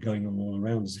revolution going on all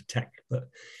around as a tech, but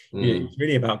it's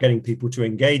really about getting people to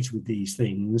engage with these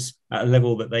things at a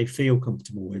level that they feel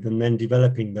comfortable with, and then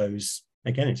developing those.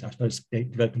 Again, it's, I suppose,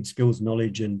 developing skills,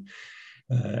 knowledge, and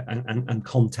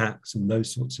contacts and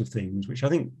those sorts of things, which I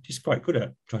think is quite good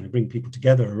at trying to bring people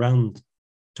together around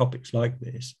topics like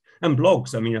this. And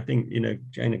blogs. I mean, I think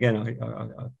Jane. Again,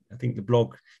 I think the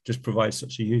blog just provides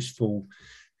such a useful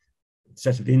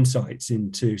set of insights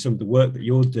into some of the work that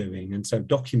you're doing, and so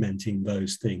documenting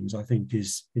those things, I think,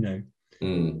 is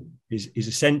is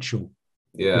essential.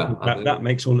 Yeah, that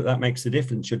makes the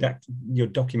difference. You're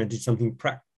documenting something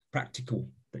practical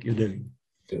that you're doing.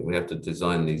 I think we have to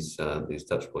design these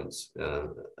touch points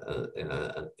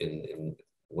in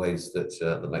ways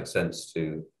that make sense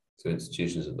to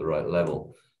institutions at the right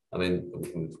level. I mean,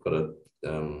 we've got a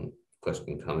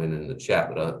question come in the chat,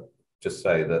 but I'll just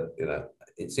say that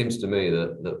it seems to me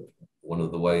that one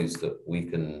of the ways that we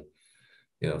can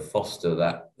foster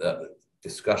that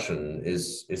discussion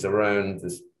is around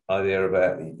this idea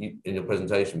about, in your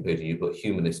presentation, Peter, you put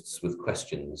humanists with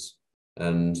questions.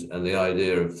 And the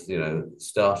idea of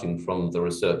starting from the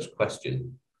research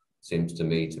question seems to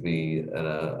me to be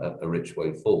a rich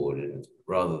way forward,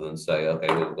 rather than say, okay,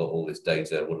 we've got all this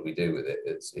data, what do we do with it?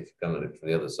 It's if you come at it from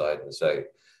the other side and say,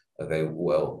 okay,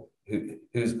 well,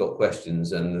 who's got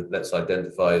questions, and let's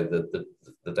identify the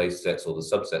data sets or the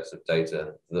subsets of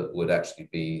data that would actually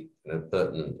be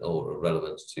pertinent or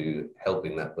relevant to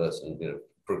helping that person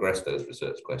progress those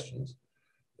research questions.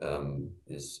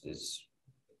 Is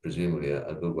presumably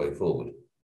a good way forward.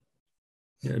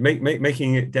 Yeah,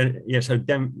 making it so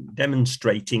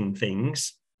demonstrating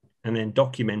things and then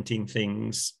documenting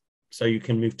things so you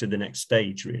can move to the next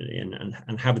stage, really,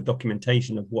 and have a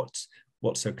documentation of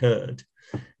what's occurred,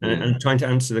 and trying to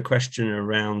answer the question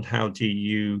around how do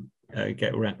you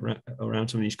get around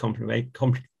some of these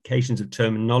complications of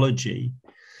terminology.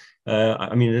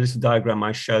 I mean, the little diagram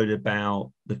I showed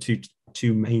about the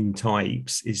two main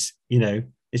types is,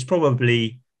 it's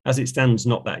probably, as it stands,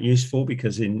 not that useful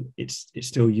because it's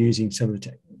still using some of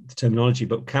the terminology,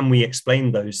 but can we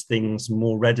explain those things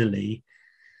more readily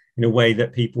in a way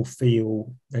that people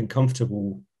feel then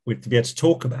comfortable with to be able to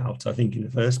talk about, I think, in the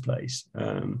first place?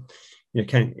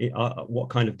 What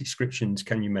kind of descriptions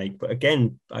can you make? But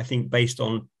again, I think based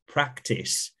on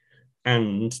practice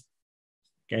and,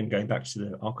 again, going back to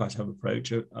the Archives Hub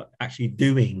approach, actually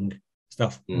doing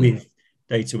stuff with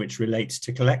data which relates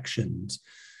to collections.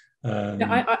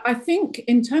 I think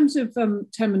in terms of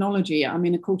terminology, I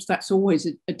mean, of course, that's always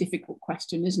a difficult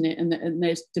question, isn't it? And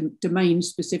there's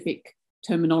domain-specific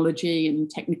terminology and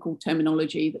technical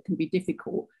terminology that can be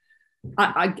difficult.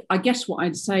 I guess what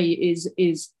I'd say is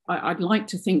I'd like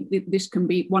to think that this can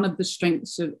be one of the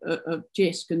strengths of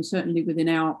Jisc, and certainly within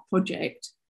our project.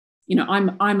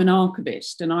 I'm an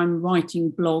archivist and I'm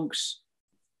writing blogs.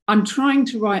 I'm trying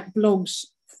to write blogs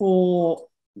for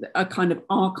a kind of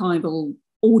archival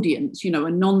audience, a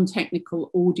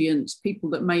non-technical audience, people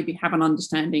that maybe have an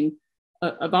understanding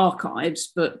of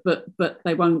archives, but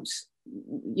they won't,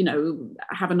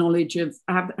 have a knowledge of,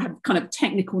 have kind of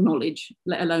technical knowledge,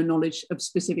 let alone knowledge of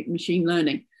specific machine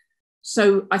learning.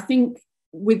 So I think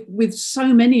with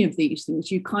so many of these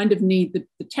things, you kind of need the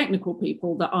technical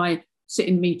people that I sit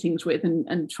in meetings with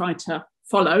and try to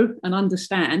follow and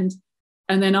understand.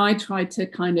 And then I try to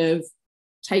kind of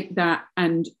take that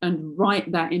and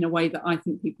write that in a way that I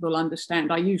think people will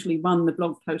understand. I usually run the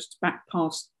blog posts back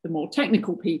past the more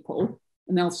technical people,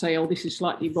 and they'll say, "Oh, this is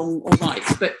slightly wrong or right."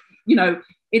 But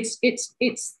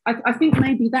I think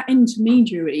maybe that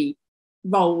intermediary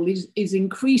role is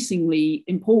increasingly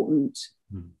important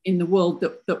in the world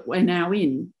that we're now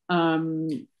in.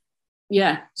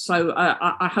 So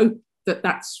I hope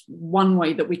that's one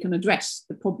way that we can address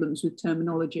the problems with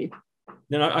terminology.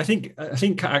 No, I think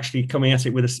actually coming at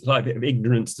it with a slight bit of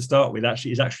ignorance to start with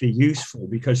is actually useful,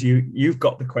 because you've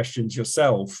got the questions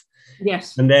yourself.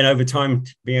 Yes. And then over time,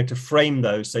 being able to frame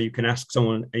those so you can ask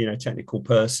someone, technical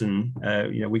person,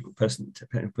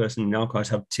 technical person in the Archives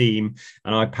Hub team,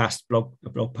 and I passed a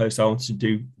blog post I wanted to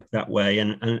do that way,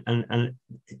 and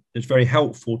it's very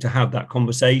helpful to have that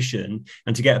conversation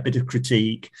and to get a bit of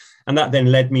critique, and that then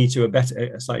led me to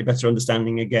a slightly better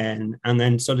understanding again, and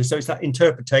then so it's that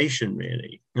interpretation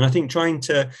really. And I think trying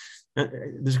to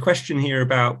there's a question here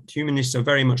about humanists are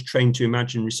very much trained to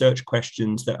imagine research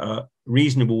questions that are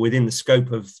reasonable within the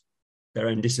scope of their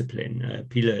own discipline.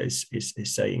 Pilar is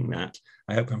saying that.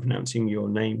 I hope I'm pronouncing your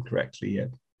name correctly,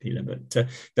 Pilar. But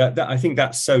that I think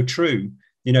that's so true.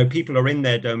 People are in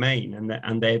their domain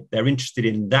and they're interested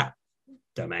in that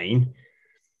domain,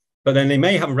 but then they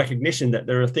may have a recognition that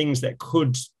there are things that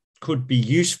could be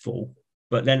useful.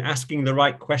 But then asking the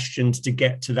right questions to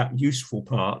get to that useful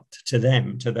part to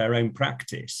them, to their own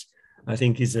practice, I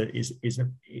think is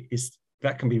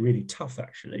that can be really tough,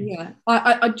 actually. Yeah,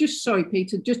 I just, sorry,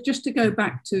 Peter, just to go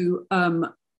back to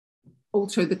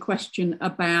also the question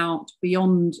about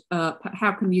beyond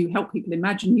how can you help people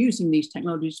imagine using these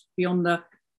technologies beyond the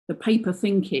paper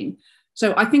thinking.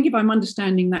 So I think if I'm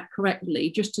understanding that correctly,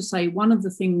 just to say one of the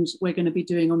things we're going to be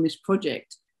doing on this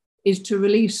project is to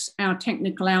release our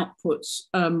technical outputs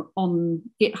on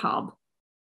GitHub.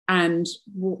 And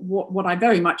what I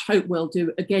very much hope we'll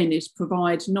do, again, is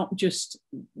provide not just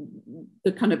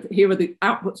the kind of, here are the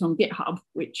outputs on GitHub,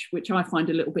 which I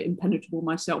find a little bit impenetrable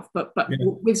myself, but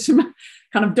with some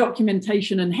kind of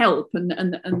documentation and help, and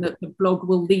the blog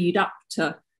will lead up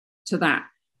to that.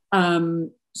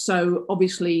 So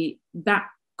obviously that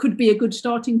could be a good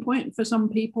starting point for some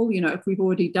people, if we've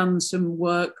already done some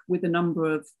work with a number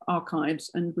of archives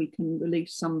and we can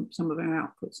release some of our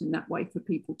outputs in that way for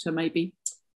people to maybe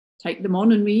take them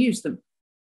on and reuse them.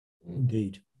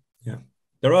 Indeed, yeah.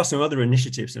 There are some other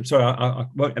initiatives. I'm sorry, I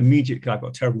won't immediately, I've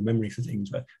got a terrible memory for things,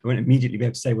 but I won't immediately be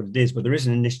able to say what it is, but there is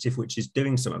an initiative which is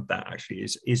doing some of that, actually,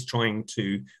 is trying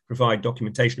to provide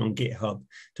documentation on GitHub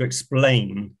to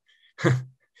explain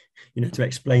to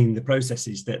explain the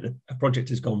processes that a project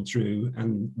has gone through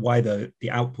and why the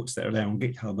outputs that are there on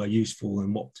GitHub are useful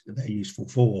and what they're useful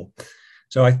for.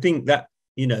 So I think that,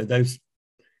 those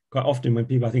quite often when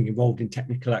people, I think, involved in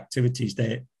technical activities,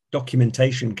 their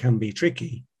documentation can be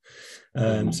tricky.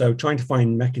 So trying to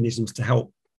find mechanisms to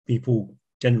help people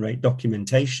generate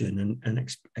documentation and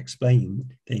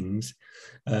explain things,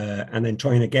 and then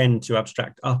trying again to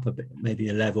abstract up a bit, maybe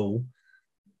a level,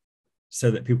 so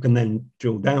that people can then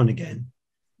drill down again.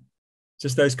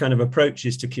 just those kind of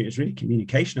approaches to it's really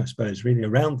communication, I suppose, really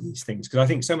around these things, because I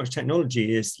think so much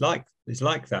technology is like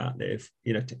that. If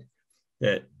you know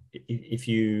that if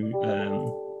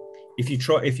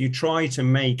you try to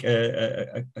make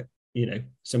a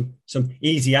some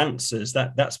easy answers,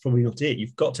 that's probably not it.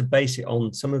 You've got to base it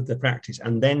on some of the practice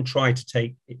and then try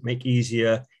to make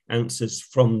easier answers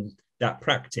from that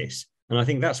practice. And I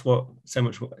think that's what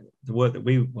the work that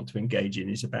we want to engage in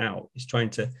is about, is trying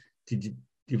to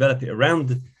develop it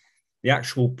around the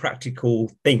actual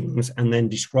practical things and then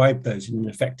describe those in an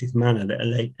effective manner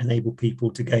that enable people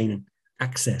to gain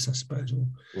access, I suppose, or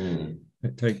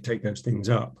take those things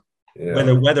up. Yeah.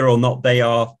 Whether or not they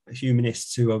are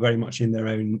humanists who are very much in their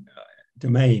own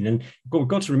domain. And we've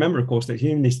got to remember, of course, that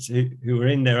humanists who are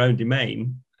in their own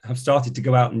domain have started to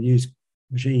go out and use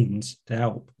machines to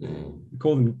help. We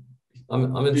call them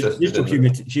I'm interested digital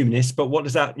humanists, but what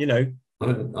does that,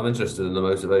 I'm interested in the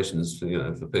motivations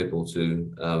for people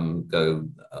to go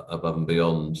above and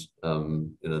beyond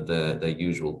their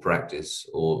usual practice,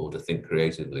 or to think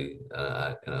creatively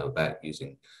about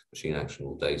using machine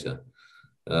actionable data,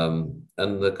 and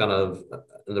the kind of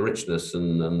the richness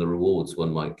and the rewards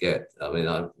one might get. I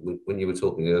mean, when you were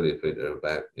talking earlier, Peter,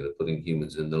 about putting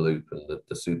humans in the loop and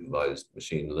the supervised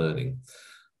machine learning.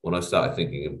 When I started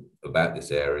thinking about this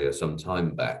area some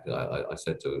time back, I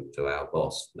said to our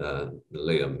boss,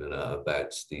 Liam,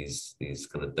 about these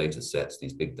kind of data sets,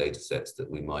 these big data sets that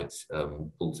we might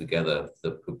pull together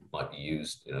that might be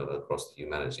used, across the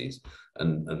humanities.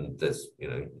 And there's,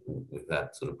 we've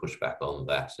had sort of pushback on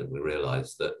that, and we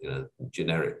realised that,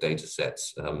 generic data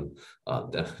sets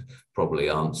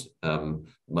probably aren't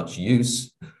much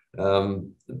use.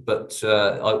 But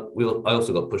I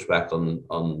also got pushback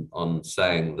on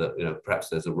saying that perhaps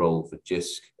there's a role for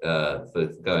Jisc for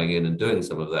going in and doing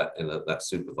some of that that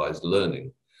supervised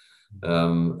learning,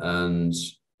 and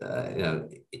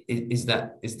is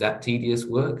that tedious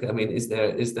work? I mean, is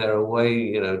there a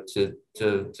way to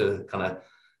kind of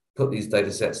put these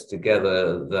data sets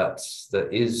together that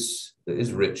is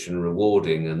rich and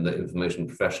rewarding, and that information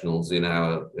professionals in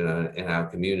our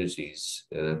communities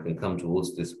can come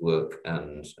towards this work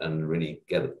and really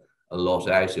get a lot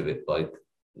out of it by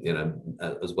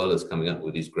as well as coming up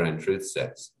with these ground truth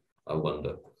sets, I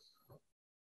wonder.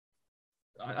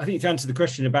 I think to answer the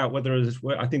question about whether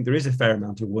I think there is a fair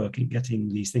amount of work in getting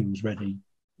these things ready.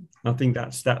 I think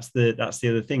that's the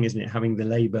other thing, isn't it? Having the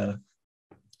labour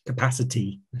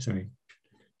capacity,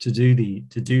 to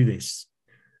do this.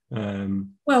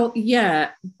 Well, yeah,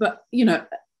 but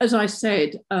as I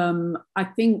said, I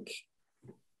think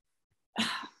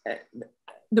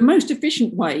the most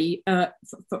efficient way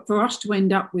for us to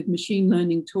end up with machine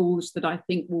learning tools that I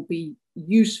think will be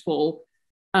useful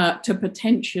to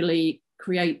potentially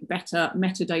create better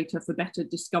metadata for better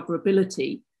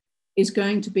discoverability is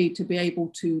going to be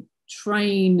able to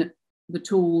train the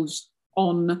tools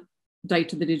on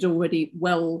data that is already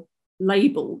well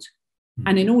labeled.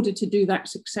 And in order to do that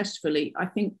successfully, I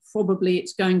think probably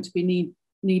it's going to be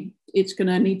need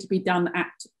to be done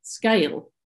at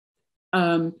scale.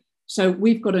 So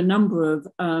we've got a number of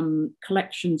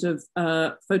collections of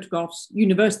photographs,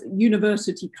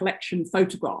 university collection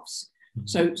photographs.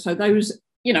 So those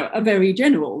are very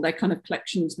general. They're kind of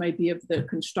collections maybe of the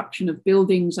construction of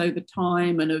buildings over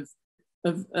time, and of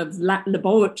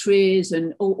laboratories,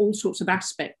 and all sorts of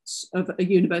aspects of a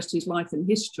university's life and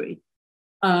history.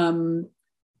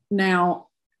 Now,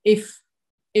 if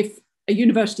a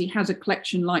university has a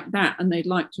collection like that and they'd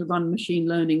like to run machine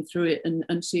learning through it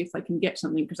and see if they can get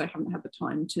something, because they haven't had the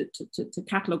time to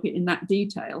catalogue it in that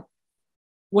detail,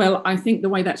 well, I think the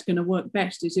way that's going to work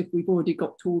best is if we've already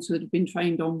got tools that have been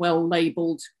trained on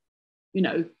well-labelled,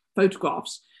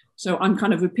 photographs. So I'm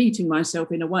kind of repeating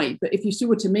myself in a way, but if you see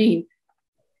what I mean,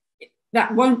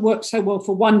 that won't work so well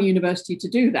for one university to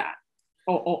do that,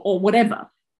 or whatever.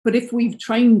 But if we've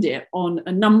trained it on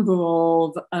a number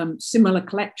of similar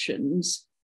collections,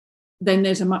 then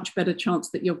there's a much better chance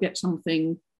that you'll get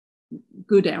something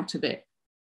good out of it.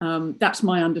 That's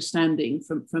my understanding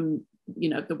from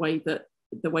the way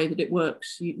that it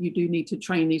works. You do need to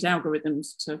train these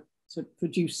algorithms to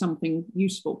produce something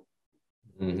useful.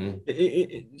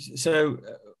 Mm-hmm. So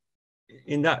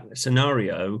in that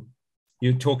scenario,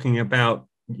 you're talking about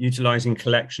utilizing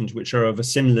collections which are of a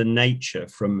similar nature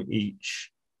from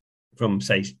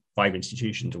say 5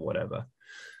 institutions or whatever.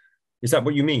 Is that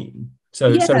what you mean?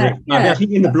 I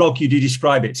think in the blog you do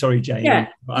describe it. Sorry, Jane. Yeah,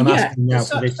 I'm asking now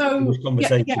for this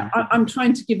conversation. I'm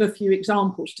trying to give a few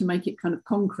examples to make it kind of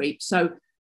concrete. So,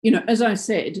 as I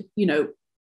said,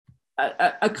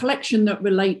 a collection that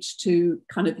relates to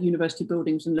kind of university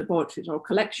buildings and laboratories, or a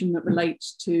collection that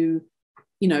relates to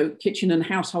you know, kitchen and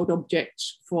household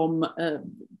objects from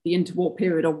the interwar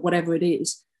period or whatever it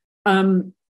is,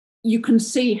 you can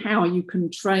see how you can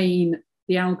train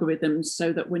the algorithms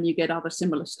so that when you get other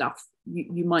similar stuff,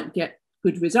 you might get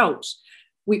good results.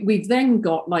 We've then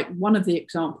got, like, one of the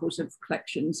examples of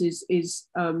collections is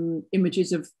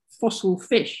images of fossil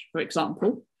fish, for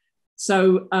example.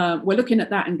 So we're looking at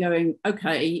that and going,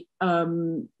 okay,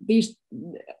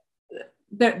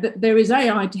 there is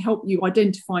AI to help you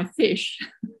identify fish,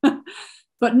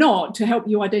 but not to help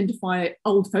you identify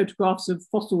old photographs of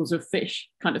fossils of fish,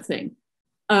 kind of thing.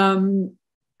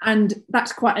 And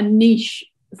that's quite a niche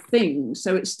thing.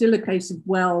 So it's still a case of,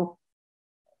 well,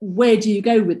 where do you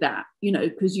go with that? You know,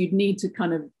 because you'd need to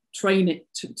kind of train it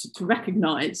to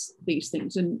recognize these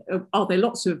things. And are there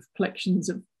lots of collections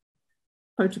of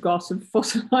photographs of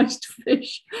fossilized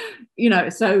fish? You know,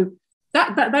 so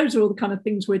those are all the kind of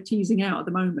things we're teasing out at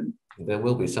the moment. There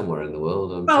will be somewhere in the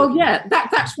world. Yeah,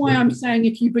 that's why I'm saying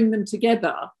if you bring them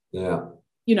together, yeah,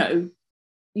 you know,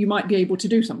 you might be able to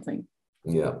do something.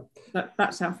 Yeah,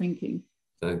 that's our thinking.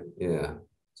 So yeah,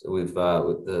 so we've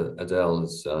Adele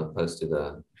has posted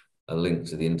a link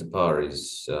to the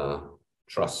Interpares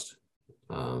Trust,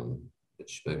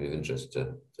 which may be of interest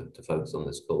to folks on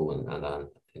this call and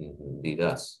indeed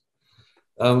us.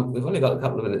 We've only got a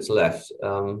couple of minutes left.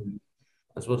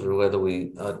 I was wondering whether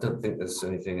I don't think there's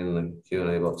anything in the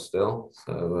Q&A box still,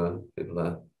 so people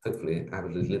are hopefully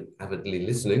avidly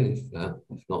listening,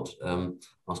 if not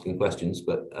asking questions.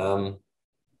 But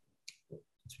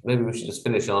maybe we should just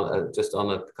finish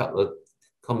on a couple of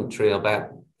commentary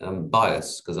about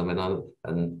bias, because I mean,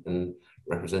 and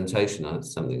representation.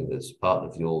 It's something that's part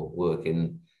of your work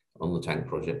on the Tank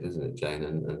project, isn't it, Jane?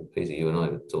 And Peter, you and I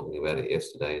were talking about it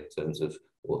yesterday in terms of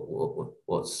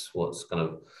what's kind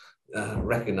of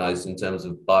recognized in terms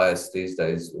of bias these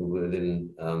days within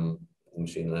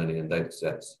machine learning and data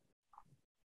sets.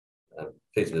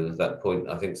 Peter, there was that point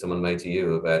I think someone made to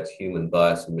you about human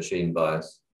bias and machine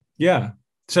bias. Yeah.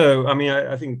 So, I mean,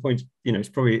 I think the point, you know, it's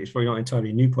probably not entirely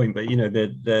a new point, but, you know,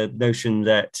 the notion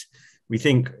that we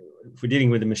think if we're dealing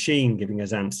with a machine giving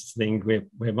us answers to things,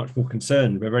 we're much more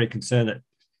concerned. We're very concerned that,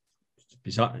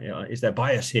 is there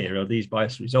bias here? Are these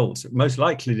biased results? Most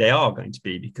likely they are going to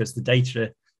be, because the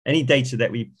data, any data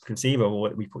that we conceive of or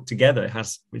that we put together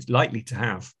is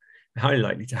highly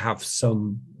likely to have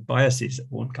some biases of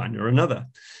one kind or another.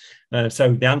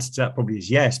 So the answer to that probably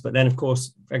is yes. But then, of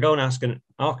course, if I go and ask an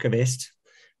archivist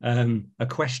a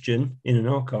question in an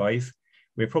archive,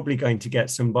 we're probably going to get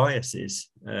some biases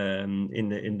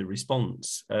in the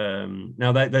response.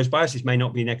 Now, those biases may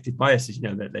not be negative biases, you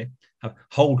know, that they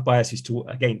hold biases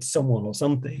against someone or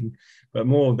something, but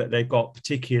more that they've got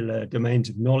particular domains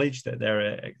of knowledge that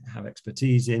they have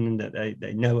expertise in, that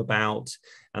they know about,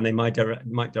 and they might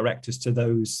direct us to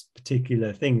those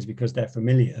particular things because they're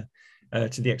familiar,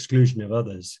 to the exclusion of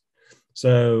others.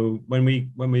 So when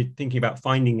we're thinking about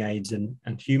finding aids and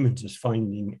humans as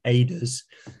finding aiders,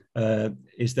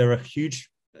 is there a huge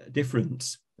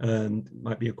difference?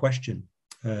 Might be a question.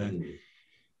 I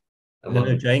don't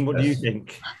know, Jane, what do you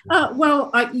think? I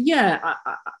mean,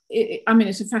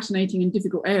 it's a fascinating and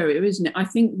difficult area, isn't it? I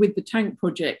think with the Tank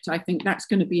project, I think that's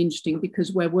going to be interesting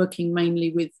because we're working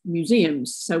mainly with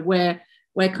museums. So we're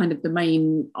kind of the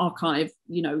main archive,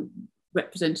 you know,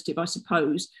 representative, I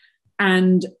suppose.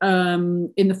 And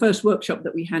in the first workshop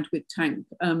that we had with Tank,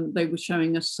 they were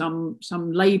showing us some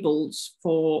labels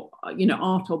for, you know,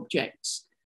 art objects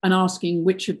and asking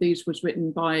which of these was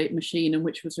written by machine and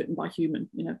which was written by human,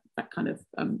 you know, that kind of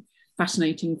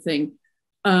fascinating thing.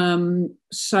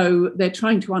 So they're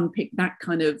trying to unpick that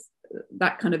kind of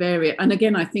area. And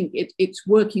again, I think it's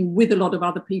working with a lot of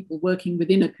other people, working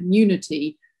within a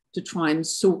community to try and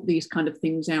sort these kind of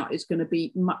things out is going to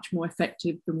be much more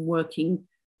effective than working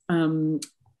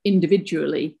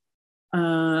individually.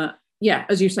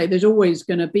 As you say, there's always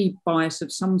going to be bias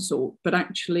of some sort, but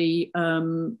actually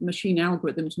machine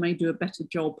algorithms may do a better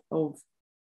job of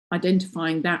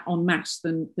identifying that en masse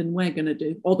than we're going to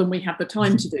do, or than we have the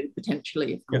time to do,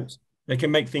 potentially, of course. Yeah. They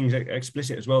can make things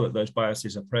explicit as well, that those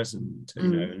biases are present, you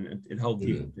know, and the whole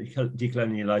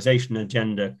decolonialization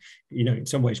agenda, you know, in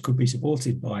some ways could be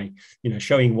supported by, you know,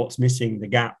 showing what's missing, the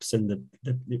gaps, and the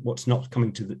what's not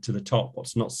coming to the top,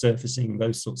 what's not surfacing.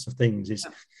 Those sorts of things is,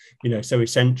 you know, so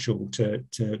essential to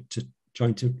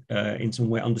trying to in some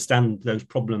way understand those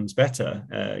problems better,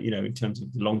 you know, in terms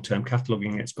of the long-term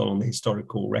cataloguing that's gone on the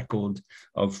historical record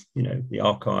of, you know, the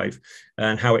archive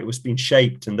and how it was being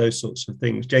shaped and those sorts of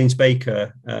things. James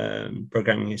Baker,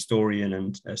 programming historian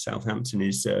and Southampton,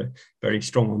 is very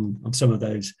strong on some of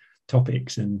those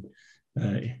topics, and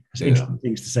has interesting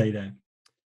things to say there.